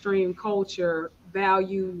mainstream culture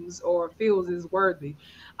values or feels is worthy.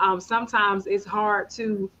 Sometimes it's hard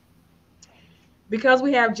to, because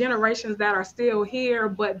we have generations that are still here,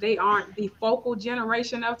 but they aren't the focal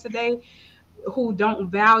generation of today, who don't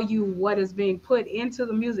value what is being put into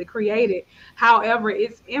the music created. However,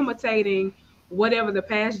 it's imitating whatever the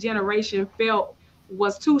past generation felt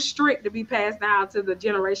was too strict to be passed down to the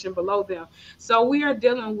generation below them. So we are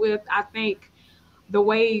dealing with, I think, the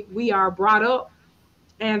way we are brought up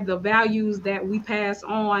and the values that we pass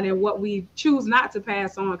on and what we choose not to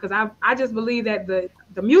pass on. Because I just believe that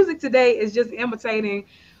the music today is just imitating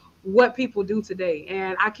what people do today.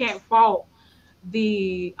 And I can't fault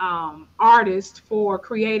the artist for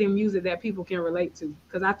creating music that people can relate to,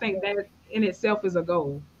 because I think that in itself is a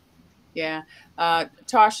goal. Yeah.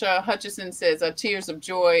 Tarsha Hutchison says tears of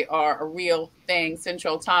joy are a real thing.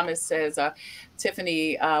 Central Thomas says,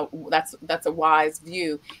 Tiffany, that's a wise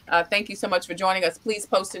view. Thank you so much for joining us. Please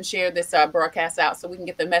post and share this broadcast out so we can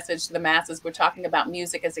get the message to the masses. We're talking about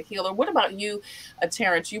music as a healer. What about you,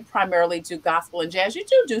 Terrance? You primarily do gospel and jazz. You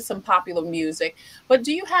do some popular music, but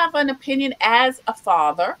do you have an opinion as a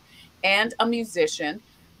father and a musician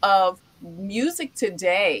of music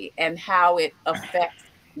today and how it affects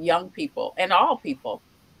young people and all people,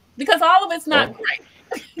 because all of it's not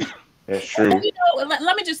great? That's true.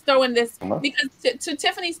 Let me just throw in this, because to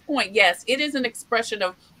Tiffany's point, yes, it is an expression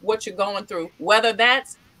of what you're going through, whether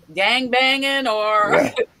that's gang banging or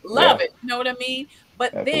love it, you know what I mean?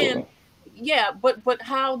 But absolutely. Then but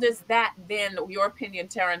how does that then, your opinion,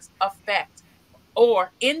 Terrance, affect or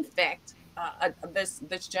infect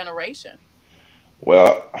this generation?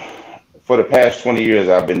 Well, for the past 20 years,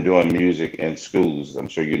 I've been doing music in schools. I'm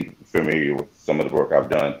sure you're familiar with some of the work I've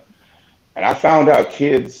done. And I found out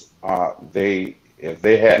kids, if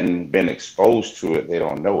they hadn't been exposed to it, they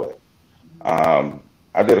don't know it.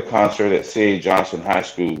 I did a concert at C.A. Johnson High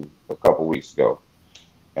School a couple weeks ago,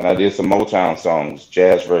 and I did some Motown songs,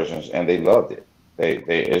 jazz versions, and they loved it.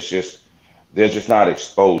 They're just not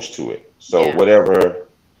exposed to it. So whatever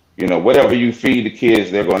you feed the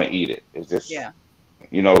kids, they're going to eat it. It's just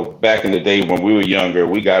back in the day when we were younger,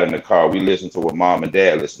 we got in the car, we listened to what mom and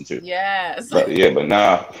dad listened to. Yes. But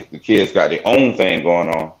now the kids got their own thing going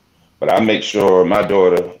on. But I make sure my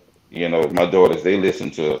daughters, they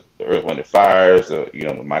listen to the Earth, Wind and Fires, the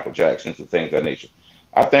Michael Jacksons and things of that nature.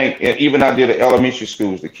 I think, and even I did at elementary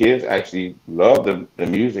schools, the kids actually love the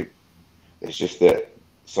music. It's just that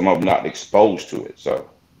some of them not exposed to it. So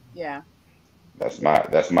that's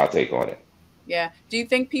my take on it. Yeah. Do you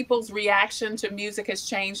think people's reaction to music has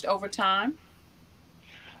changed over time?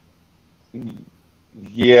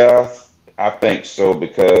 Yeah, I think so,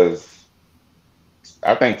 because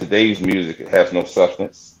I think today's music has no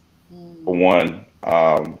substance, for one.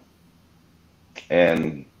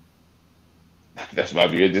 And That's my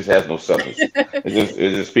view. It just has no substance. It's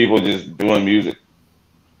just people just doing music.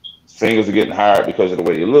 Singers are getting hired because of the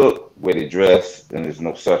way they look, way they dress, and there's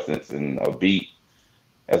no substance in a beat,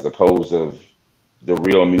 as opposed to the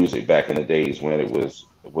real music back in the days when it was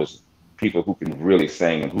people who can really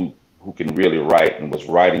sing and who can really write and was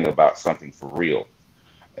writing about something for real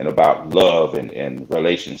and about love and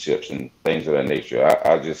relationships and things of that nature.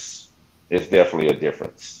 It's definitely a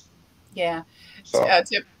difference. Yeah. So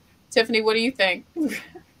Tiffany, what do you think?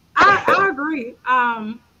 I agree.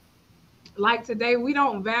 Like today, we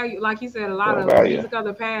don't value, like you said, a lot of the music of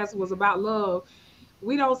the past was about love.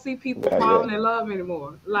 We don't see people falling in love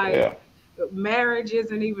anymore. Like marriage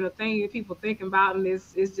isn't even a thing that people thinking about, and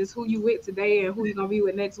it's just who you with today and who you're gonna be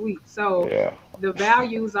with next week. So the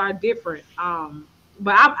values are different.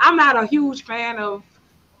 But I'm not a huge fan of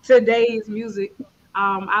today's music.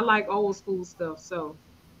 I like old school stuff. So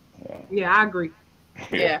yeah, I agree.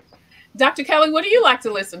 Yeah. Dr. Kelly, what do you like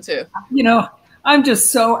to listen to? You know, I'm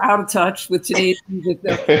just so out of touch with today's music.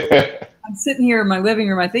 I'm sitting here in my living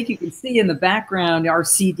room. I think you can see in the background our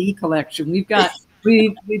CD collection. We've got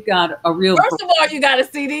a real. First of all, you got a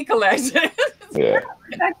CD collection. Yeah.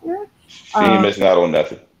 She ain't missing out on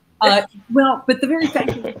nothing. Well, but the very fact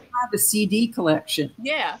that we have a CD collection,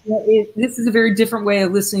 this is a very different way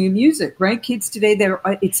of listening to music, right? Kids today,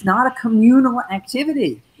 it's not a communal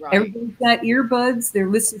activity. Right. Everybody's got earbuds. They're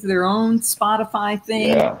listening to their own Spotify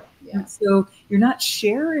thing. Yeah. And so you're not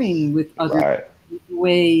sharing with others the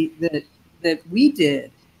way that we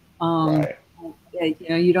did. You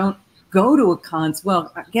know, you don't go to a concert.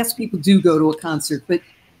 Well, I guess people do go to a concert, but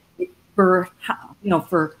for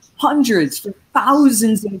hundreds, for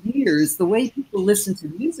thousands of years, the way people listened to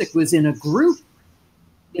music was in a group.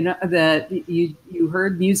 You know, that you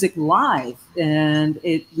heard music live, and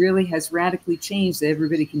it really has radically changed.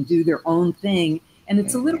 Everybody can do their own thing, and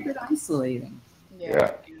it's a little bit isolating.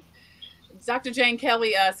 Yeah. Dr. Jane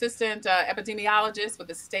Kelly, assistant epidemiologist with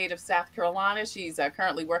the state of South Carolina. She's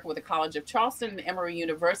currently working with the College of Charleston and Emory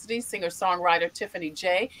University. Singer-songwriter Tiffany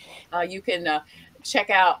J. You can check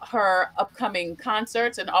out her upcoming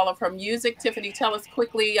concerts and all of her music. Tiffany, tell us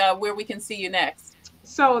quickly where we can see you next.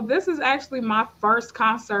 So this is actually my first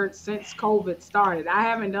concert since COVID started. I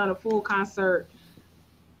haven't done a full concert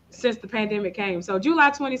since the pandemic came. So July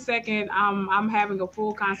 22nd, I'm having a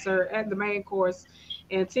full concert at the main course,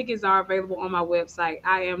 and tickets are available on my website,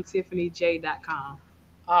 IamTiffanyJ.com.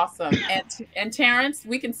 Awesome. And Terrance,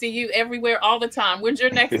 we can see you everywhere all the time. When's your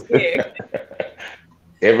next gig?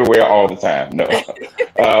 Everywhere all the time. No.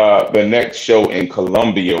 The next show in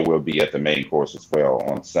Columbia will be at the main course as well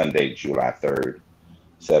on Sunday, July 3rd,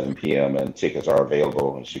 7 p.m. And tickets are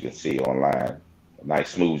available, as you can see online. A nice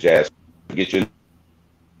smooth jazz. Get you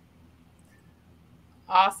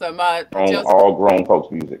awesome. All grown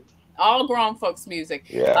folks music. All grown folks music.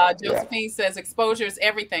 Josephine says exposure is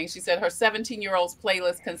everything. She said her 17-year-old's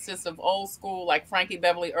playlist consists of old school like Frankie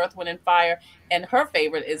Beverly, Earth, Wind & Fire, and her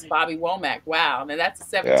favorite is Bobby Womack. Wow. And that's a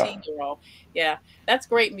 17-year-old. Yeah, that's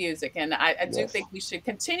great music. And I do think we should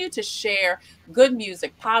continue to share good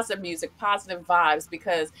music, positive vibes,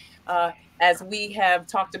 because as we have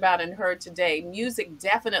talked about and heard today, music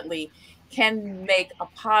definitely can make a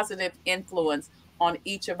positive influence on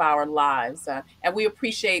each of our lives. And we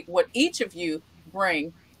appreciate what each of you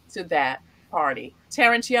bring to that party.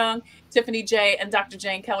 Terrance Young, Tiffany J, and Dr.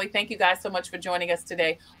 Jane Kelly, thank you guys so much for joining us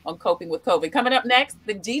today on Coping with COVID. Coming up next,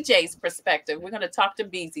 the DJ's perspective. We're going to talk to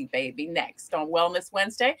Beasey, Baybe, next on Wellness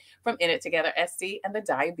Wednesday from In It Together SC and the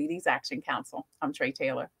Diabetes Action Council. I'm Trey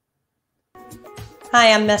Taylor.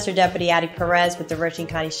 Hi, I'm Master Deputy Addie Perez with the Richland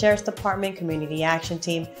County Sheriff's Department Community Action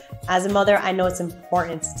Team. As a mother, I know it's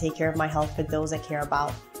important to take care of my health for those I care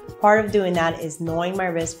about. Part of doing that is knowing my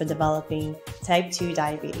risk for developing type 2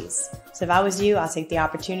 diabetes. So if I was you, I'll take the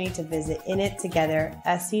opportunity to visit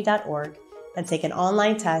inittogethersc.org and take an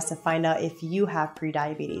online test to find out if you have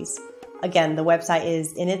prediabetes. Again, the website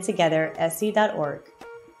is inittogethersc.org.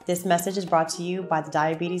 This message is brought to you by the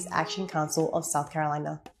Diabetes Action Council of South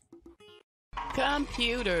Carolina.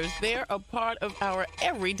 Computers, they're a part of our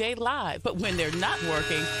everyday lives. But when they're not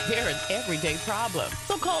working, they're an everyday problem.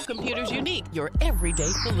 So call Computers Unique, your everyday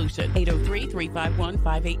solution.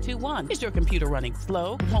 803-351-5821. Is your computer running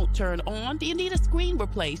slow? Won't turn on? Do you need a screen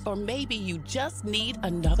replaced? Or maybe you just need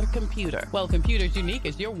another computer? Well, Computers Unique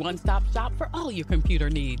is your one-stop shop for all your computer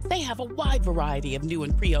needs. They have a wide variety of new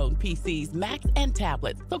and pre-owned PCs, Macs, and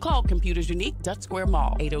tablets. So call Computers Unique, Dutch Square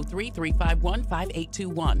Mall.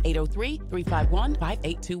 803-351-5821. 803-351-5821.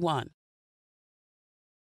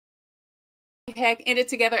 Heck, In It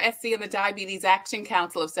Together SC and the Diabetes Action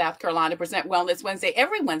Council of South Carolina present Wellness Wednesday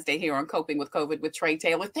every Wednesday here on Coping with COVID with Trey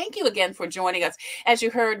Taylor. Thank you again for joining us. As you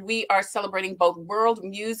heard, we are celebrating both World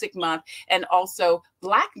Music Month and also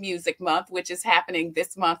Black Music Month, which is happening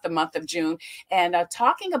this month, the month of June, and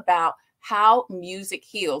talking about how music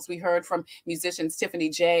heals. We heard from musicians Tiffany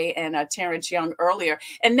J and Terrance Young earlier.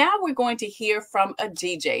 And now we're going to hear from a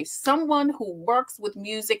DJ, someone who works with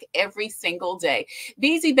music every single day.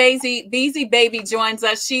 Beasey Baybe joins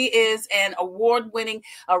us. She is an award-winning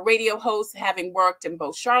radio host, having worked in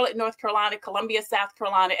both Charlotte, North Carolina, Columbia, South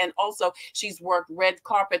Carolina, and also she's worked red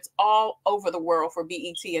carpets all over the world for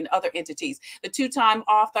BET and other entities. The two-time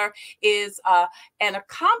author is an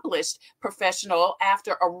accomplished professional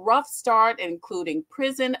after a rough start, including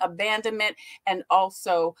prison, abandonment, and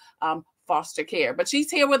also foster care. But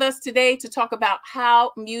she's here with us today to talk about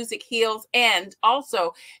how music heals, and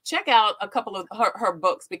also check out a couple of her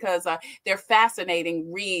books, because they're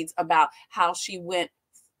fascinating reads about how she went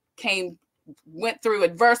through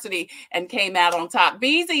adversity and came out on top.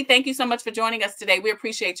 Beasey, thank you so much for joining us today. We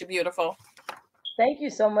appreciate you, beautiful. Thank you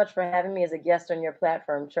so much for having me as a guest on your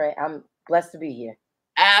platform, Trey. I'm blessed to be here.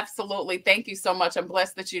 Absolutely. Thank you so much. I'm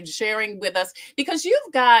blessed that you're sharing with us, because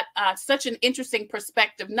you've got such an interesting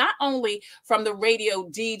perspective, not only from the radio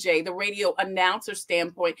DJ, the radio announcer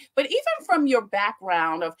standpoint, but even from your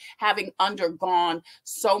background of having undergone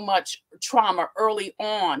so much trauma early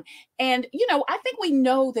on. And, you know, I think we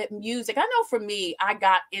know that music, I know for me, I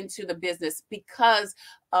got into the business because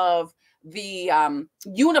of the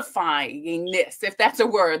unifyingness, if that's a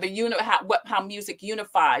word, how music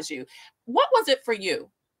unifies you. What was it for you?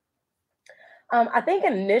 I think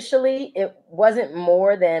initially it wasn't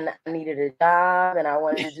more than I needed a job and I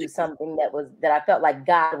wanted to do something that I felt like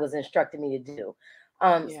God was instructing me to do.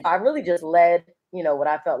 So I really just led, what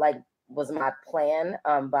I felt like was my plan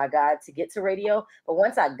by God to get to radio. But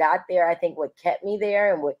once I got there, I think what kept me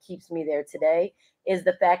there and what keeps me there today is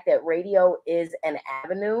the fact that radio is an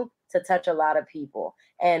avenue to touch a lot of people.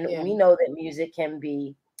 And we know that music can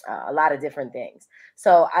be a lot of different things.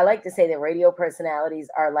 So I like to say that radio personalities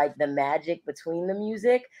are like the magic between the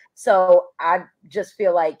music. So I just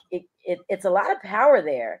feel like it's a lot of power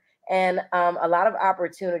there, and a lot of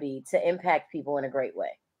opportunity to impact people in a great way.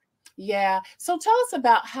 Yeah. So tell us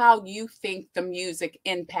about how you think the music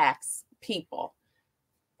impacts people.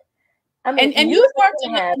 I mean, and you've worked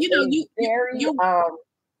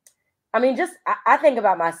I think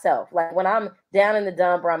about myself, like when I'm down in the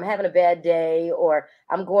dump or I'm having a bad day or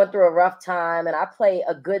I'm going through a rough time and I play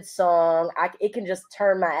a good song, it can just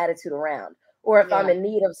turn my attitude around. Or if I'm in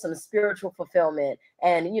need of some spiritual fulfillment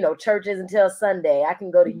and, church isn't until Sunday, I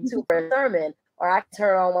can go to YouTube for a sermon, or I can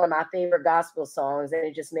turn on one of my favorite gospel songs and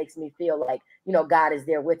it just makes me feel like, God is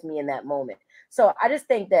there with me in that moment. So I just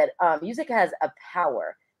think that music has a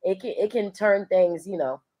power. It can turn things,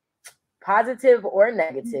 positive or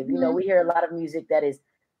negative. We hear a lot of music that is,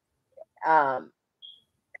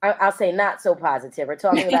 I'll say not so positive, or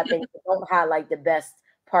talking about things that don't highlight the best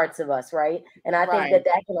parts of us, right? And I think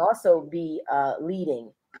that can also be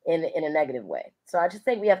leading in a negative way. So I just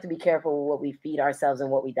think we have to be careful with what we feed ourselves and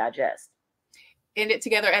what we digest. In It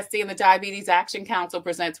Together SC and the Diabetes Action Council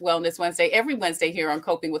presents Wellness Wednesday every Wednesday here on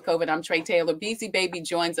Coping with COVID. I'm Trey Taylor. Beasey Baybe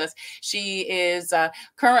joins us. She is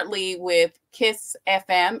currently with KISS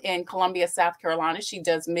FM in Columbia, South Carolina. She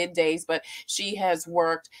does middays, but she has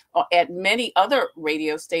worked at many other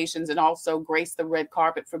radio stations and also graced the red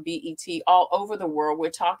carpet for BET all over the world. We're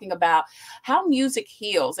talking about how music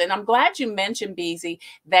heals. And I'm glad you mentioned, Beasey,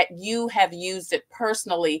 that you have used it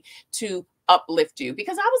personally to uplift you,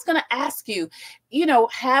 because I was going to ask you,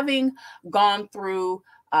 having gone through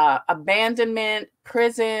abandonment,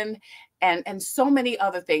 prison, and so many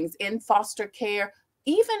other things in foster care,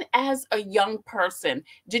 even as a young person,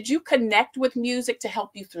 did you connect with music to help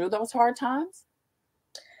you through those hard times?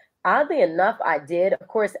 Oddly enough, I did. Of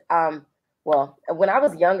course, well, when I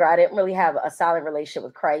was younger, I didn't really have a solid relationship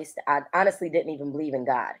with Christ. I honestly didn't even believe in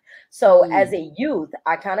God. So as a youth,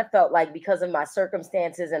 I kind of felt like because of my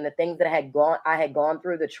circumstances and the things that I had gone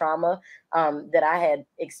through, the trauma that I had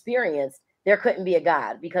experienced, there couldn't be a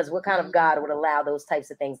God, because what kind of God would allow those types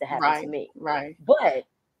of things to happen to me? Right. But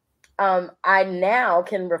I now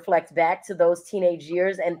can reflect back to those teenage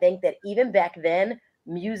years and think that even back then,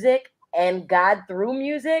 music and God through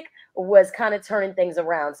music was kind of turning things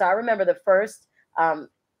around. So I remember the first, I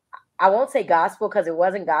won't say gospel because it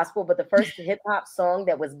wasn't gospel, but the first hip hop song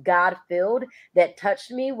that was God filled that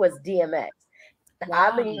touched me was DMX. Wow.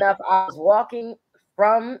 Oddly enough, I was walking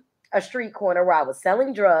from a street corner where I was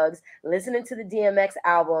selling drugs, listening to the DMX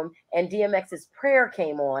album, and DMX's Prayer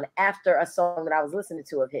came on after a song that I was listening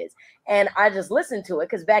to of his. And I just listened to it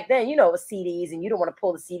because back then, you know, it was CDs and you don't want to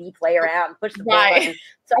pull the CD player out and push the button.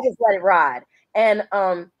 So I just let it ride. And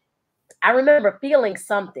I remember feeling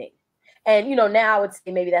something. And, you know, now I would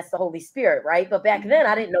say maybe that's the Holy Spirit, right? But back then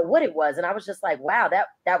I didn't know what it was. And I was just like, wow,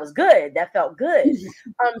 that was good. That felt good.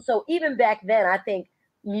 So even back then, I think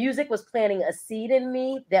music was planting a seed in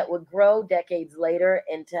me that would grow decades later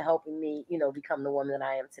into helping me, you know, become the woman that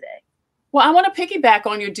I am today. Well, I want to piggyback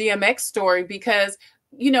on your DMX story because,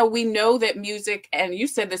 you know, we know that music, and you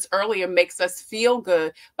said this earlier, makes us feel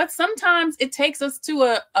good, but sometimes it takes us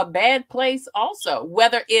to a bad place also,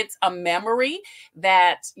 whether it's a memory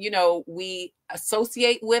that, you know, we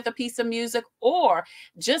associate with a piece of music or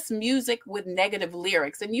just music with negative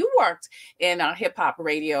lyrics. And you worked in hip hop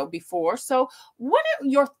radio before. So what are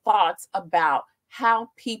your thoughts about how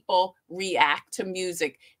people react to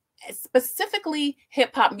music, specifically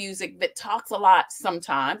hip hop music that talks a lot,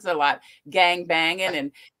 sometimes a lot gang banging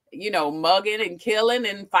and, you know, mugging and killing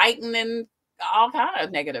and fighting and all kind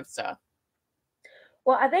of negative stuff?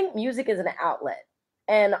 Well, I think music is an outlet,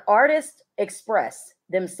 and artists express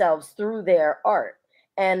themselves through their art.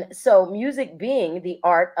 And so music being the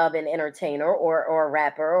art of an entertainer or a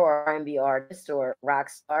rapper or R&B artist or rock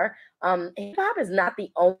star, hip hop is not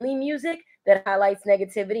the only music that highlights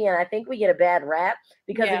negativity. And I think we get a bad rap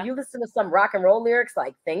because if you listen to some rock and roll lyrics,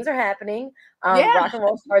 like things are happening, rock and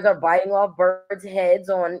roll stars are biting off birds' heads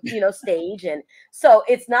on, you know, stage. And so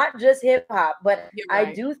it's not just hip hop, but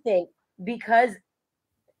I do think because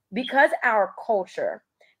our culture,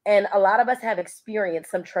 and a lot of us have experienced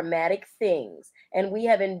some traumatic things, and we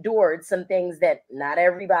have endured some things that not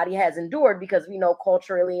everybody has endured because we know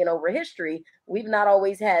culturally and over history, we've not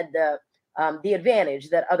always had the advantage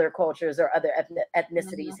that other cultures or other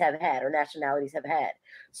ethnicities have had or nationalities have had.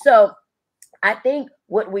 So I think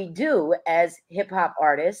what we do as hip hop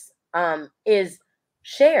artists is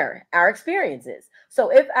share our experiences. So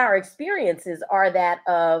if our experiences are that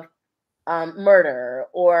of murder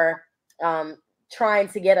or trying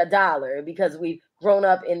to get $1 because we've grown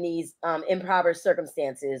up in these impoverished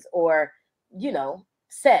circumstances, or, you know,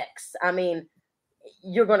 sex. I mean,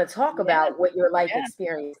 you're going to talk about what your life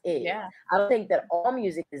experience is. I don't think that all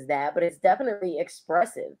music is that, but it's definitely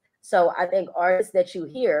expressive. So I think artists that you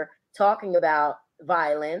hear talking about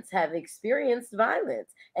violence have experienced violence,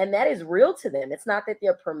 and that is real to them. It's not that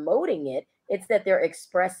they're promoting it, it's that they're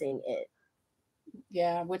expressing it.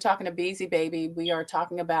 Yeah, we're talking to Beasey, Baybe. We are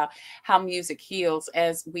talking about how music heals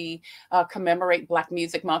as we commemorate Black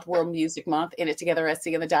Music Month, World Music Month. In It Together SC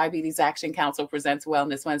and the Diabetes Action Council presents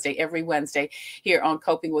Wellness Wednesday every Wednesday here on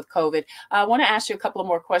Coping with COVID. I want to ask you a couple of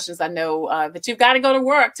more questions. I know that you've got to go to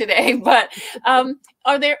work today, but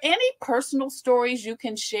are there any personal stories you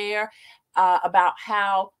can share about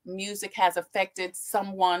how music has affected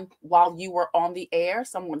someone while you were on the air?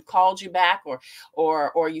 Someone called you back,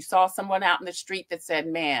 or you saw someone out in the street that said,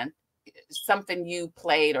 man, something you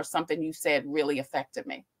played or something you said really affected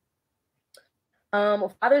me?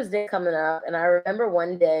 Father's Day coming up, and I remember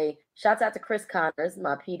one day, shouts out to Chris Connors,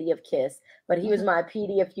 my PD of KISS, but he was my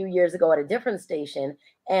PD a few years ago at a different station,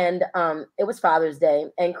 and it was Father's Day,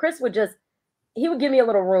 and Chris would he would give me a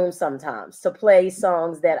little room sometimes to play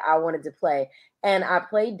songs that I wanted to play. And I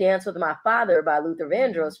played Dance with My Father by Luther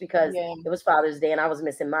Vandross because it was Father's Day and I was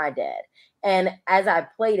missing my dad. And as I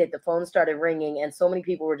played it, the phone started ringing and so many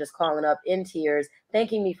people were just calling up in tears,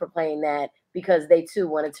 thanking me for playing that because they too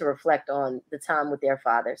wanted to reflect on the time with their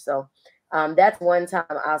father. So that's one time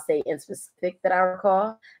I'll say in specific that I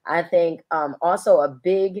recall. I think also a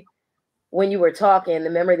big, when you were talking, the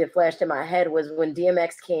memory that flashed in my head was when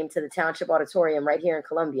DMX came to the Township Auditorium right here in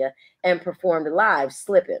Columbia and performed live,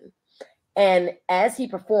 Slippin'. And as he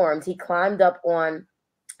performed, he climbed up on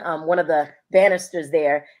one of the banisters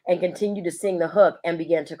there and continued to sing the hook and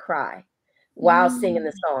began to cry while singing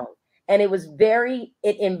the song. And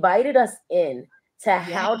it invited us in to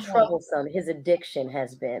how troublesome his addiction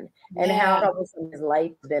has been and how troublesome his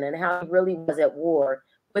life has been and how he really was at war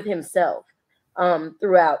with himself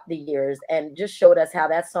throughout the years, and just showed us how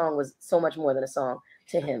that song was so much more than a song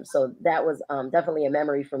to him. So that was definitely a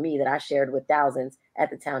memory for me that I shared with thousands at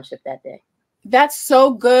the township that day. That's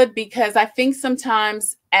so good, because I think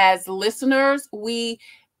sometimes as listeners, we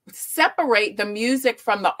separate the music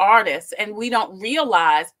from the artist and we don't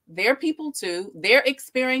realize they're people too, they're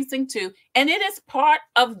experiencing too, and it is part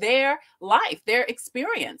of their life, their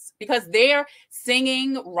experience, because they're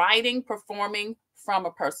singing, writing, performing from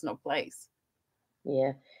a personal place.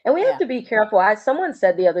 Yeah. And we have to be careful. Someone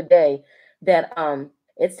said the other day that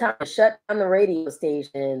it's time to shut down the radio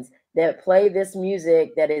stations that play this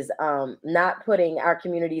music that is not putting our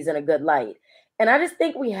communities in a good light. And I just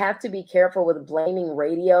think we have to be careful with blaming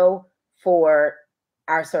radio for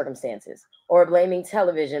our circumstances or blaming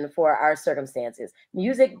television for our circumstances.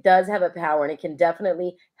 Music does have a power, and it can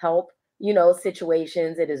definitely help, you know,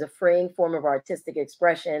 situations. It is a freeing form of artistic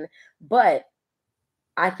expression. But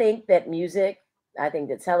I think that music, I think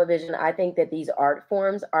that television, I think that these art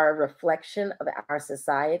forms are a reflection of our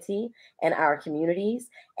society and our communities.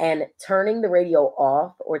 And turning the radio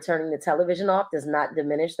off or turning the television off does not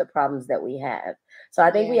diminish the problems that we have. So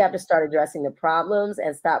I think we have to start addressing the problems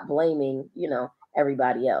and stop blaming, you know,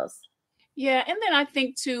 everybody else. Yeah, and then I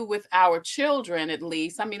think too, with our children, at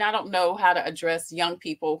least, I mean, I don't know how to address young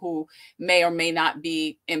people who may or may not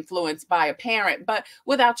be influenced by a parent, but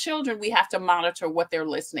with our children, we have to monitor what they're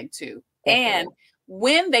listening to. And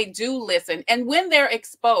when they do listen and when they're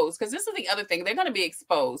exposed, because this is the other thing, they're going to be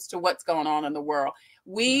exposed to what's going on in the world.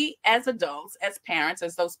 We as adults, as parents,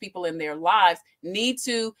 as those people in their lives, need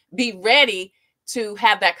to be ready to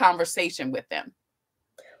have that conversation with them.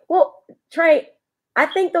 Well, Trey, I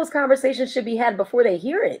think those conversations should be had before they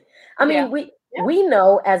hear it. I mean, we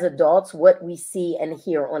know as adults what we see and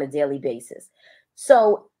hear on a daily basis.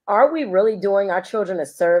 So are we really doing our children a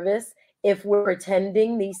service if we're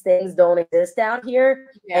pretending these things don't exist out here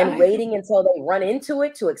and waiting until they run into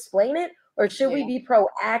it to explain it? Or should we be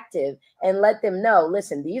proactive and let them know,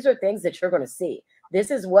 listen, these are things that you're going to see.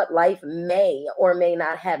 This is what life may or may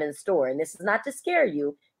not have in store. And this is not to scare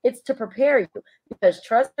you. It's to prepare you, because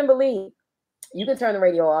trust and believe, you can turn the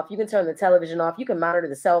radio off. You can turn the television off. You can monitor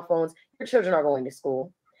the cell phones. Your children are going to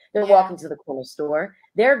school. They're walking to the corner store.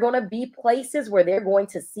 There are going to be places where they're going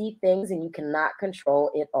to see things and you cannot control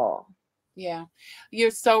it all. Yeah, you're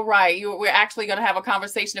so right. We're actually going to have a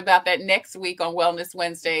conversation about that next week on Wellness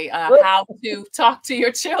Wednesday, how to talk to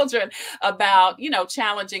your children about, you know,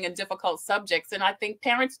 challenging and difficult subjects. And I think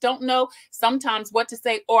parents don't know sometimes what to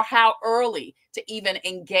say or how early to even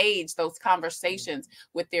engage those conversations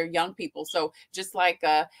with their young people. So just like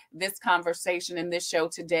this conversation in this show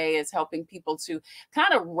today is helping people to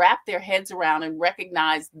kind of wrap their heads around and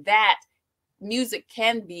recognize that music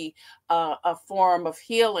can be a form of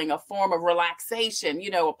healing, a form of relaxation,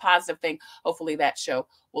 you know, a positive thing. Hopefully that show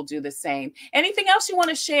will do the same. Anything else you want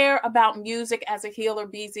to share about music as a healer,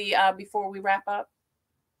 Beasey, before we wrap up?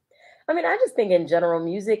 I mean, I just think in general,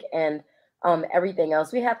 music and everything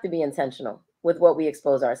else, we have to be intentional with what we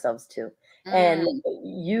expose ourselves to and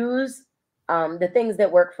use the things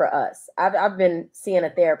that work for us. I've been seeing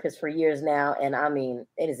a therapist for years now, and I mean,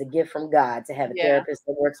 it is a gift from God to have a therapist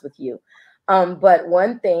that works with you. But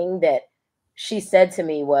one thing that she said to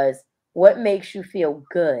me was, what makes you feel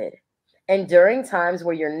good? And during times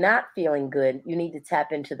where you're not feeling good, you need to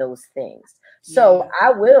tap into those things. So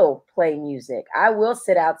I will play music. I will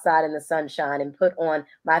sit outside in the sunshine and put on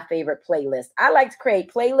my favorite playlist. I like to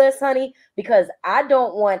create playlists, honey, because I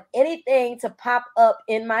don't want anything to pop up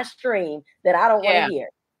in my stream that I don't want to hear.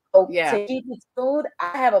 So to keep it smooth,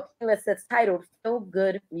 I have a playlist that's titled Feel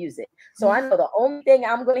Good Music. So I know the only thing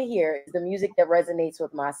I'm going to hear is the music that resonates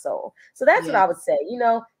with my soul. So that's what I would say. You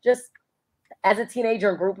know, just as a teenager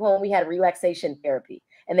in group home, we had relaxation therapy,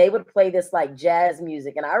 and they would play this like jazz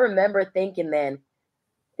music. And I remember thinking then,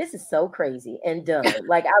 this is so crazy and dumb.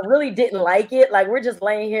 Like, I really didn't like it. Like, we're just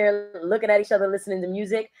laying here looking at each other, listening to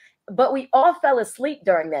music. But we all fell asleep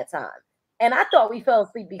during that time. And I thought we fell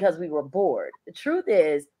asleep because we were bored. The truth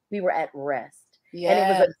is, we were at rest. And it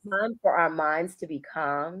was a time for our minds to be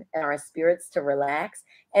calm and our spirits to relax.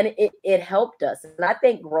 And it helped us. And I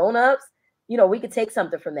think grown-ups, you know, we could take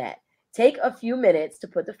something from that. Take a few minutes to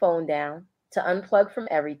put the phone down, to unplug from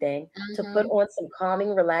everything, to put on some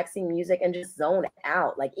calming, relaxing music and just zone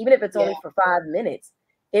out. Like, even if it's only for 5 minutes,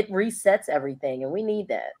 it resets everything. And we need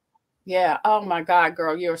that. Yeah. Oh my God,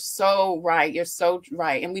 girl, you're so right. You're so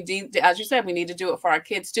right. And we need, as you said, we need to do it for our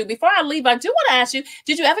kids too. Before I leave, I do want to ask you,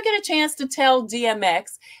 did you ever get a chance to tell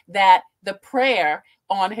DMX that the prayer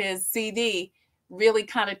on his CD really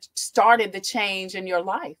kind of started the change in your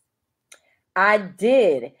life? I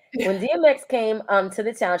did. When DMX came to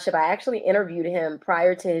the township, I actually interviewed him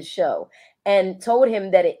prior to his show and told him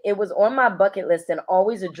that it was on my bucket list and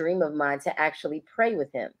always a dream of mine to actually pray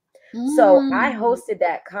with him. So I hosted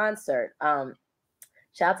that concert.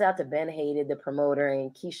 Shouts out to Ben Hated, the promoter,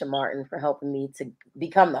 and Keisha Martin for helping me to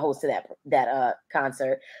become the host of that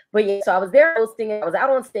concert. But yeah, so I was there hosting it. I was out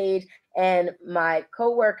on stage, and my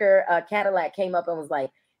coworker Cadillac came up and was like,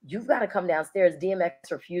 "You've got to come downstairs. DMX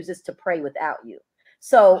refuses to pray without you."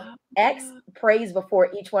 So X prays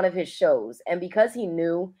before each one of his shows. And because he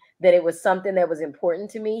knew that it was something that was important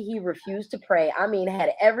to me, he refused to pray. I mean,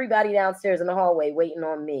 had everybody downstairs in the hallway waiting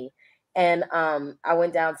on me. And I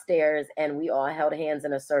went downstairs and we all held hands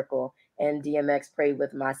in a circle, and DMX prayed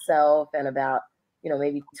with myself and about,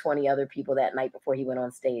 maybe 20 other people that night before he went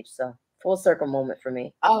on stage. So full circle moment for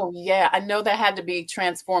me. Oh yeah. I know that had to be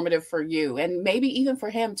transformative for you, and maybe even for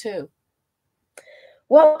him too.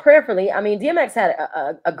 Well, prayerfully, I mean, DMX had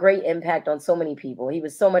a great impact on so many people. He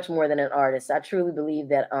was so much more than an artist. I truly believe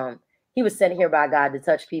that he was sent here by God to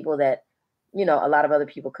touch people that, a lot of other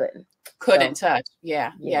people couldn't touch.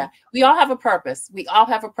 Yeah. We all have a purpose. Which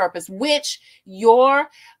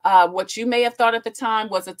what you may have thought at the time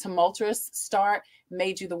was a tumultuous start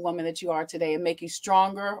made you the woman that you are today, and make you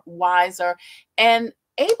stronger, wiser, and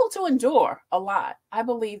able to endure a lot. I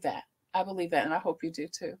believe that. And I hope you do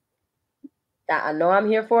too. I know I'm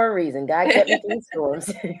here for a reason. God kept me through storms.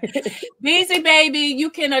 Beasey, baby, you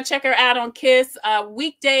can check her out on KISS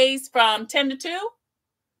weekdays from 10 to 2.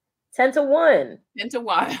 10 to 1. 10 to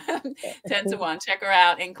 1. 10 to 1. Check her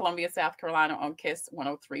out in Columbia, South Carolina on KISS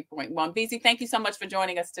 103.1. Beasey, thank you so much for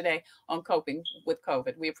joining us today on Coping with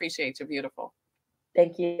COVID. We appreciate you. Beautiful.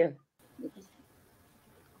 Thank you.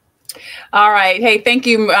 All right. Hey, thank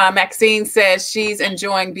you. Maxine says she's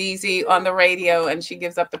enjoying Beasey on the radio, and she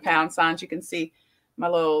gives up the pound signs. You can see my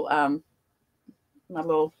little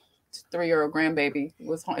 3-year-old grandbaby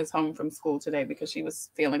is home from school today because she was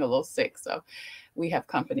feeling a little sick. So we have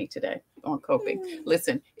company today on Coping.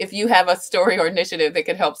 Listen, if you have a story or initiative that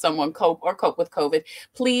could help someone cope with COVID,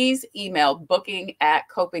 please email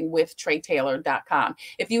booking@copingwithtreytaylor.com.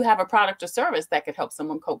 If you have a product or service that could help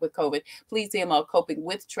someone cope with COVID, please email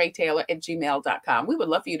copingwithtreytaylor@gmail.com. We would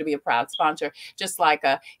love for you to be a proud sponsor, just like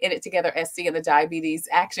In It Together SC and the Diabetes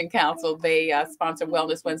Action Council. They sponsor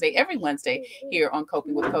Wellness Wednesday every Wednesday here on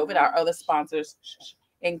Coping with COVID. Our other sponsors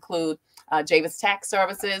include Javis Tax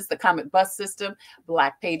Services, the Comet Bus System,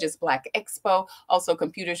 Black Pages, Black Expo, also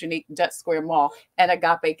Computers Unique, Dutch Square Mall, and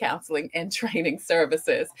Agape Counseling and Training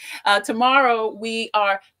Services. Tomorrow we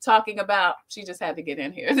are talking about, she just had to get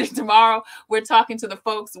in here. Tomorrow we're talking to the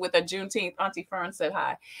folks with a Juneteenth. Auntie Fern said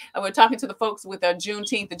hi. We're talking to the folks with a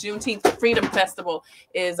Juneteenth. The Juneteenth Freedom Festival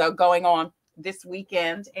is going on this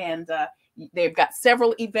weekend, and they've got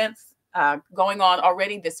several events going on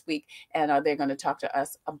already this week, and they're going to talk to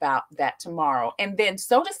us about that tomorrow. And then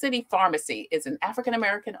Soda City Pharmacy is an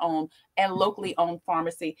African-American owned and locally owned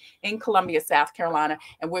pharmacy in Columbia, South Carolina.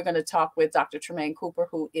 And we're going to talk with Dr. Tremaine Cooper,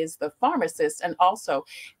 who is the pharmacist and also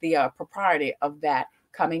the proprietor of that,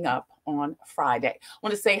 coming up on Friday. I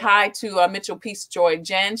want to say hi to Mitchell Peace Joy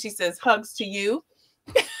Jen. She says hugs to you.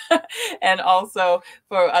 And also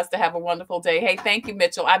for us to have a wonderful day. Hey, thank you,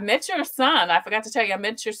 Mitchell. I met your son. I forgot to tell you, I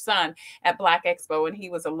met your son at Black Expo, and he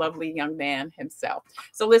was a lovely young man himself.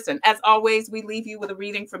 So listen, as always, we leave you with a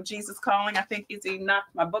reading from Jesus Calling. I think Izzy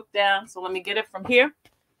knocked my book down, so let me get it from here.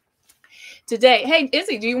 Today, hey,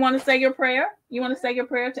 Izzy, do you want to say your prayer? You want to say your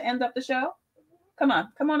prayer to end up the show? Come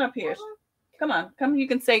on up here. Come, you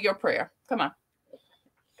can say your prayer. Come on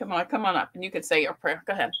up, and you can say your prayer.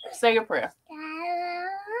 Go ahead, say your prayer.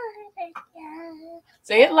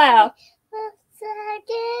 Say it loud.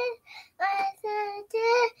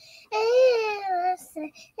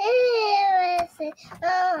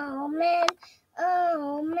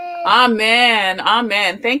 Amen.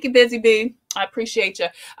 Thank you, Busy Bee. I appreciate you.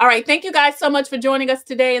 All right. Thank you guys so much for joining us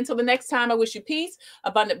today. Until the next time, I wish you peace,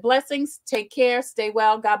 abundant blessings. Take care. Stay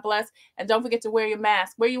well. God bless. And don't forget to wear your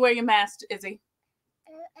mask. Where you wear your mask, Izzy?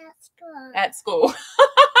 At school.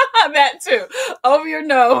 That too. Over your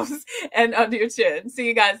nose and under your chin. See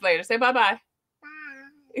you guys later. Say bye-bye.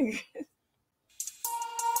 Bye.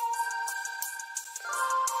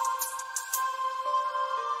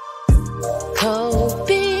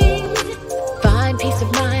 Coping. Find peace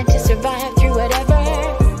of mind to survive through whatever.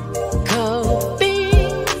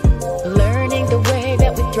 Coping. Learning the way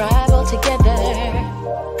that we thrive all together.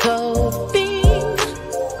 Coping.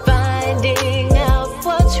 Finding out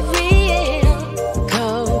what's real.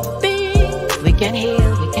 Coping. We can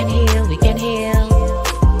heal, we can heal, we can heal.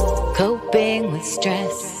 Coping with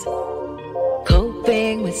stress.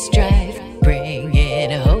 Coping with strife.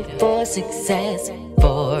 Bringing hope for success.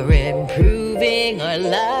 For improving our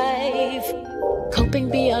life. Coping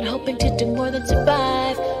beyond hoping to do more than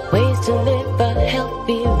survive. Ways to live a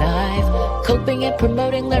healthy life. Coping and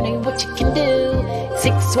promoting, learning what you can do.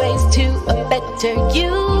 6 ways to a better you.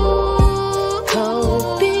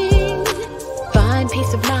 Coping. Find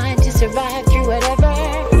peace of mind to survive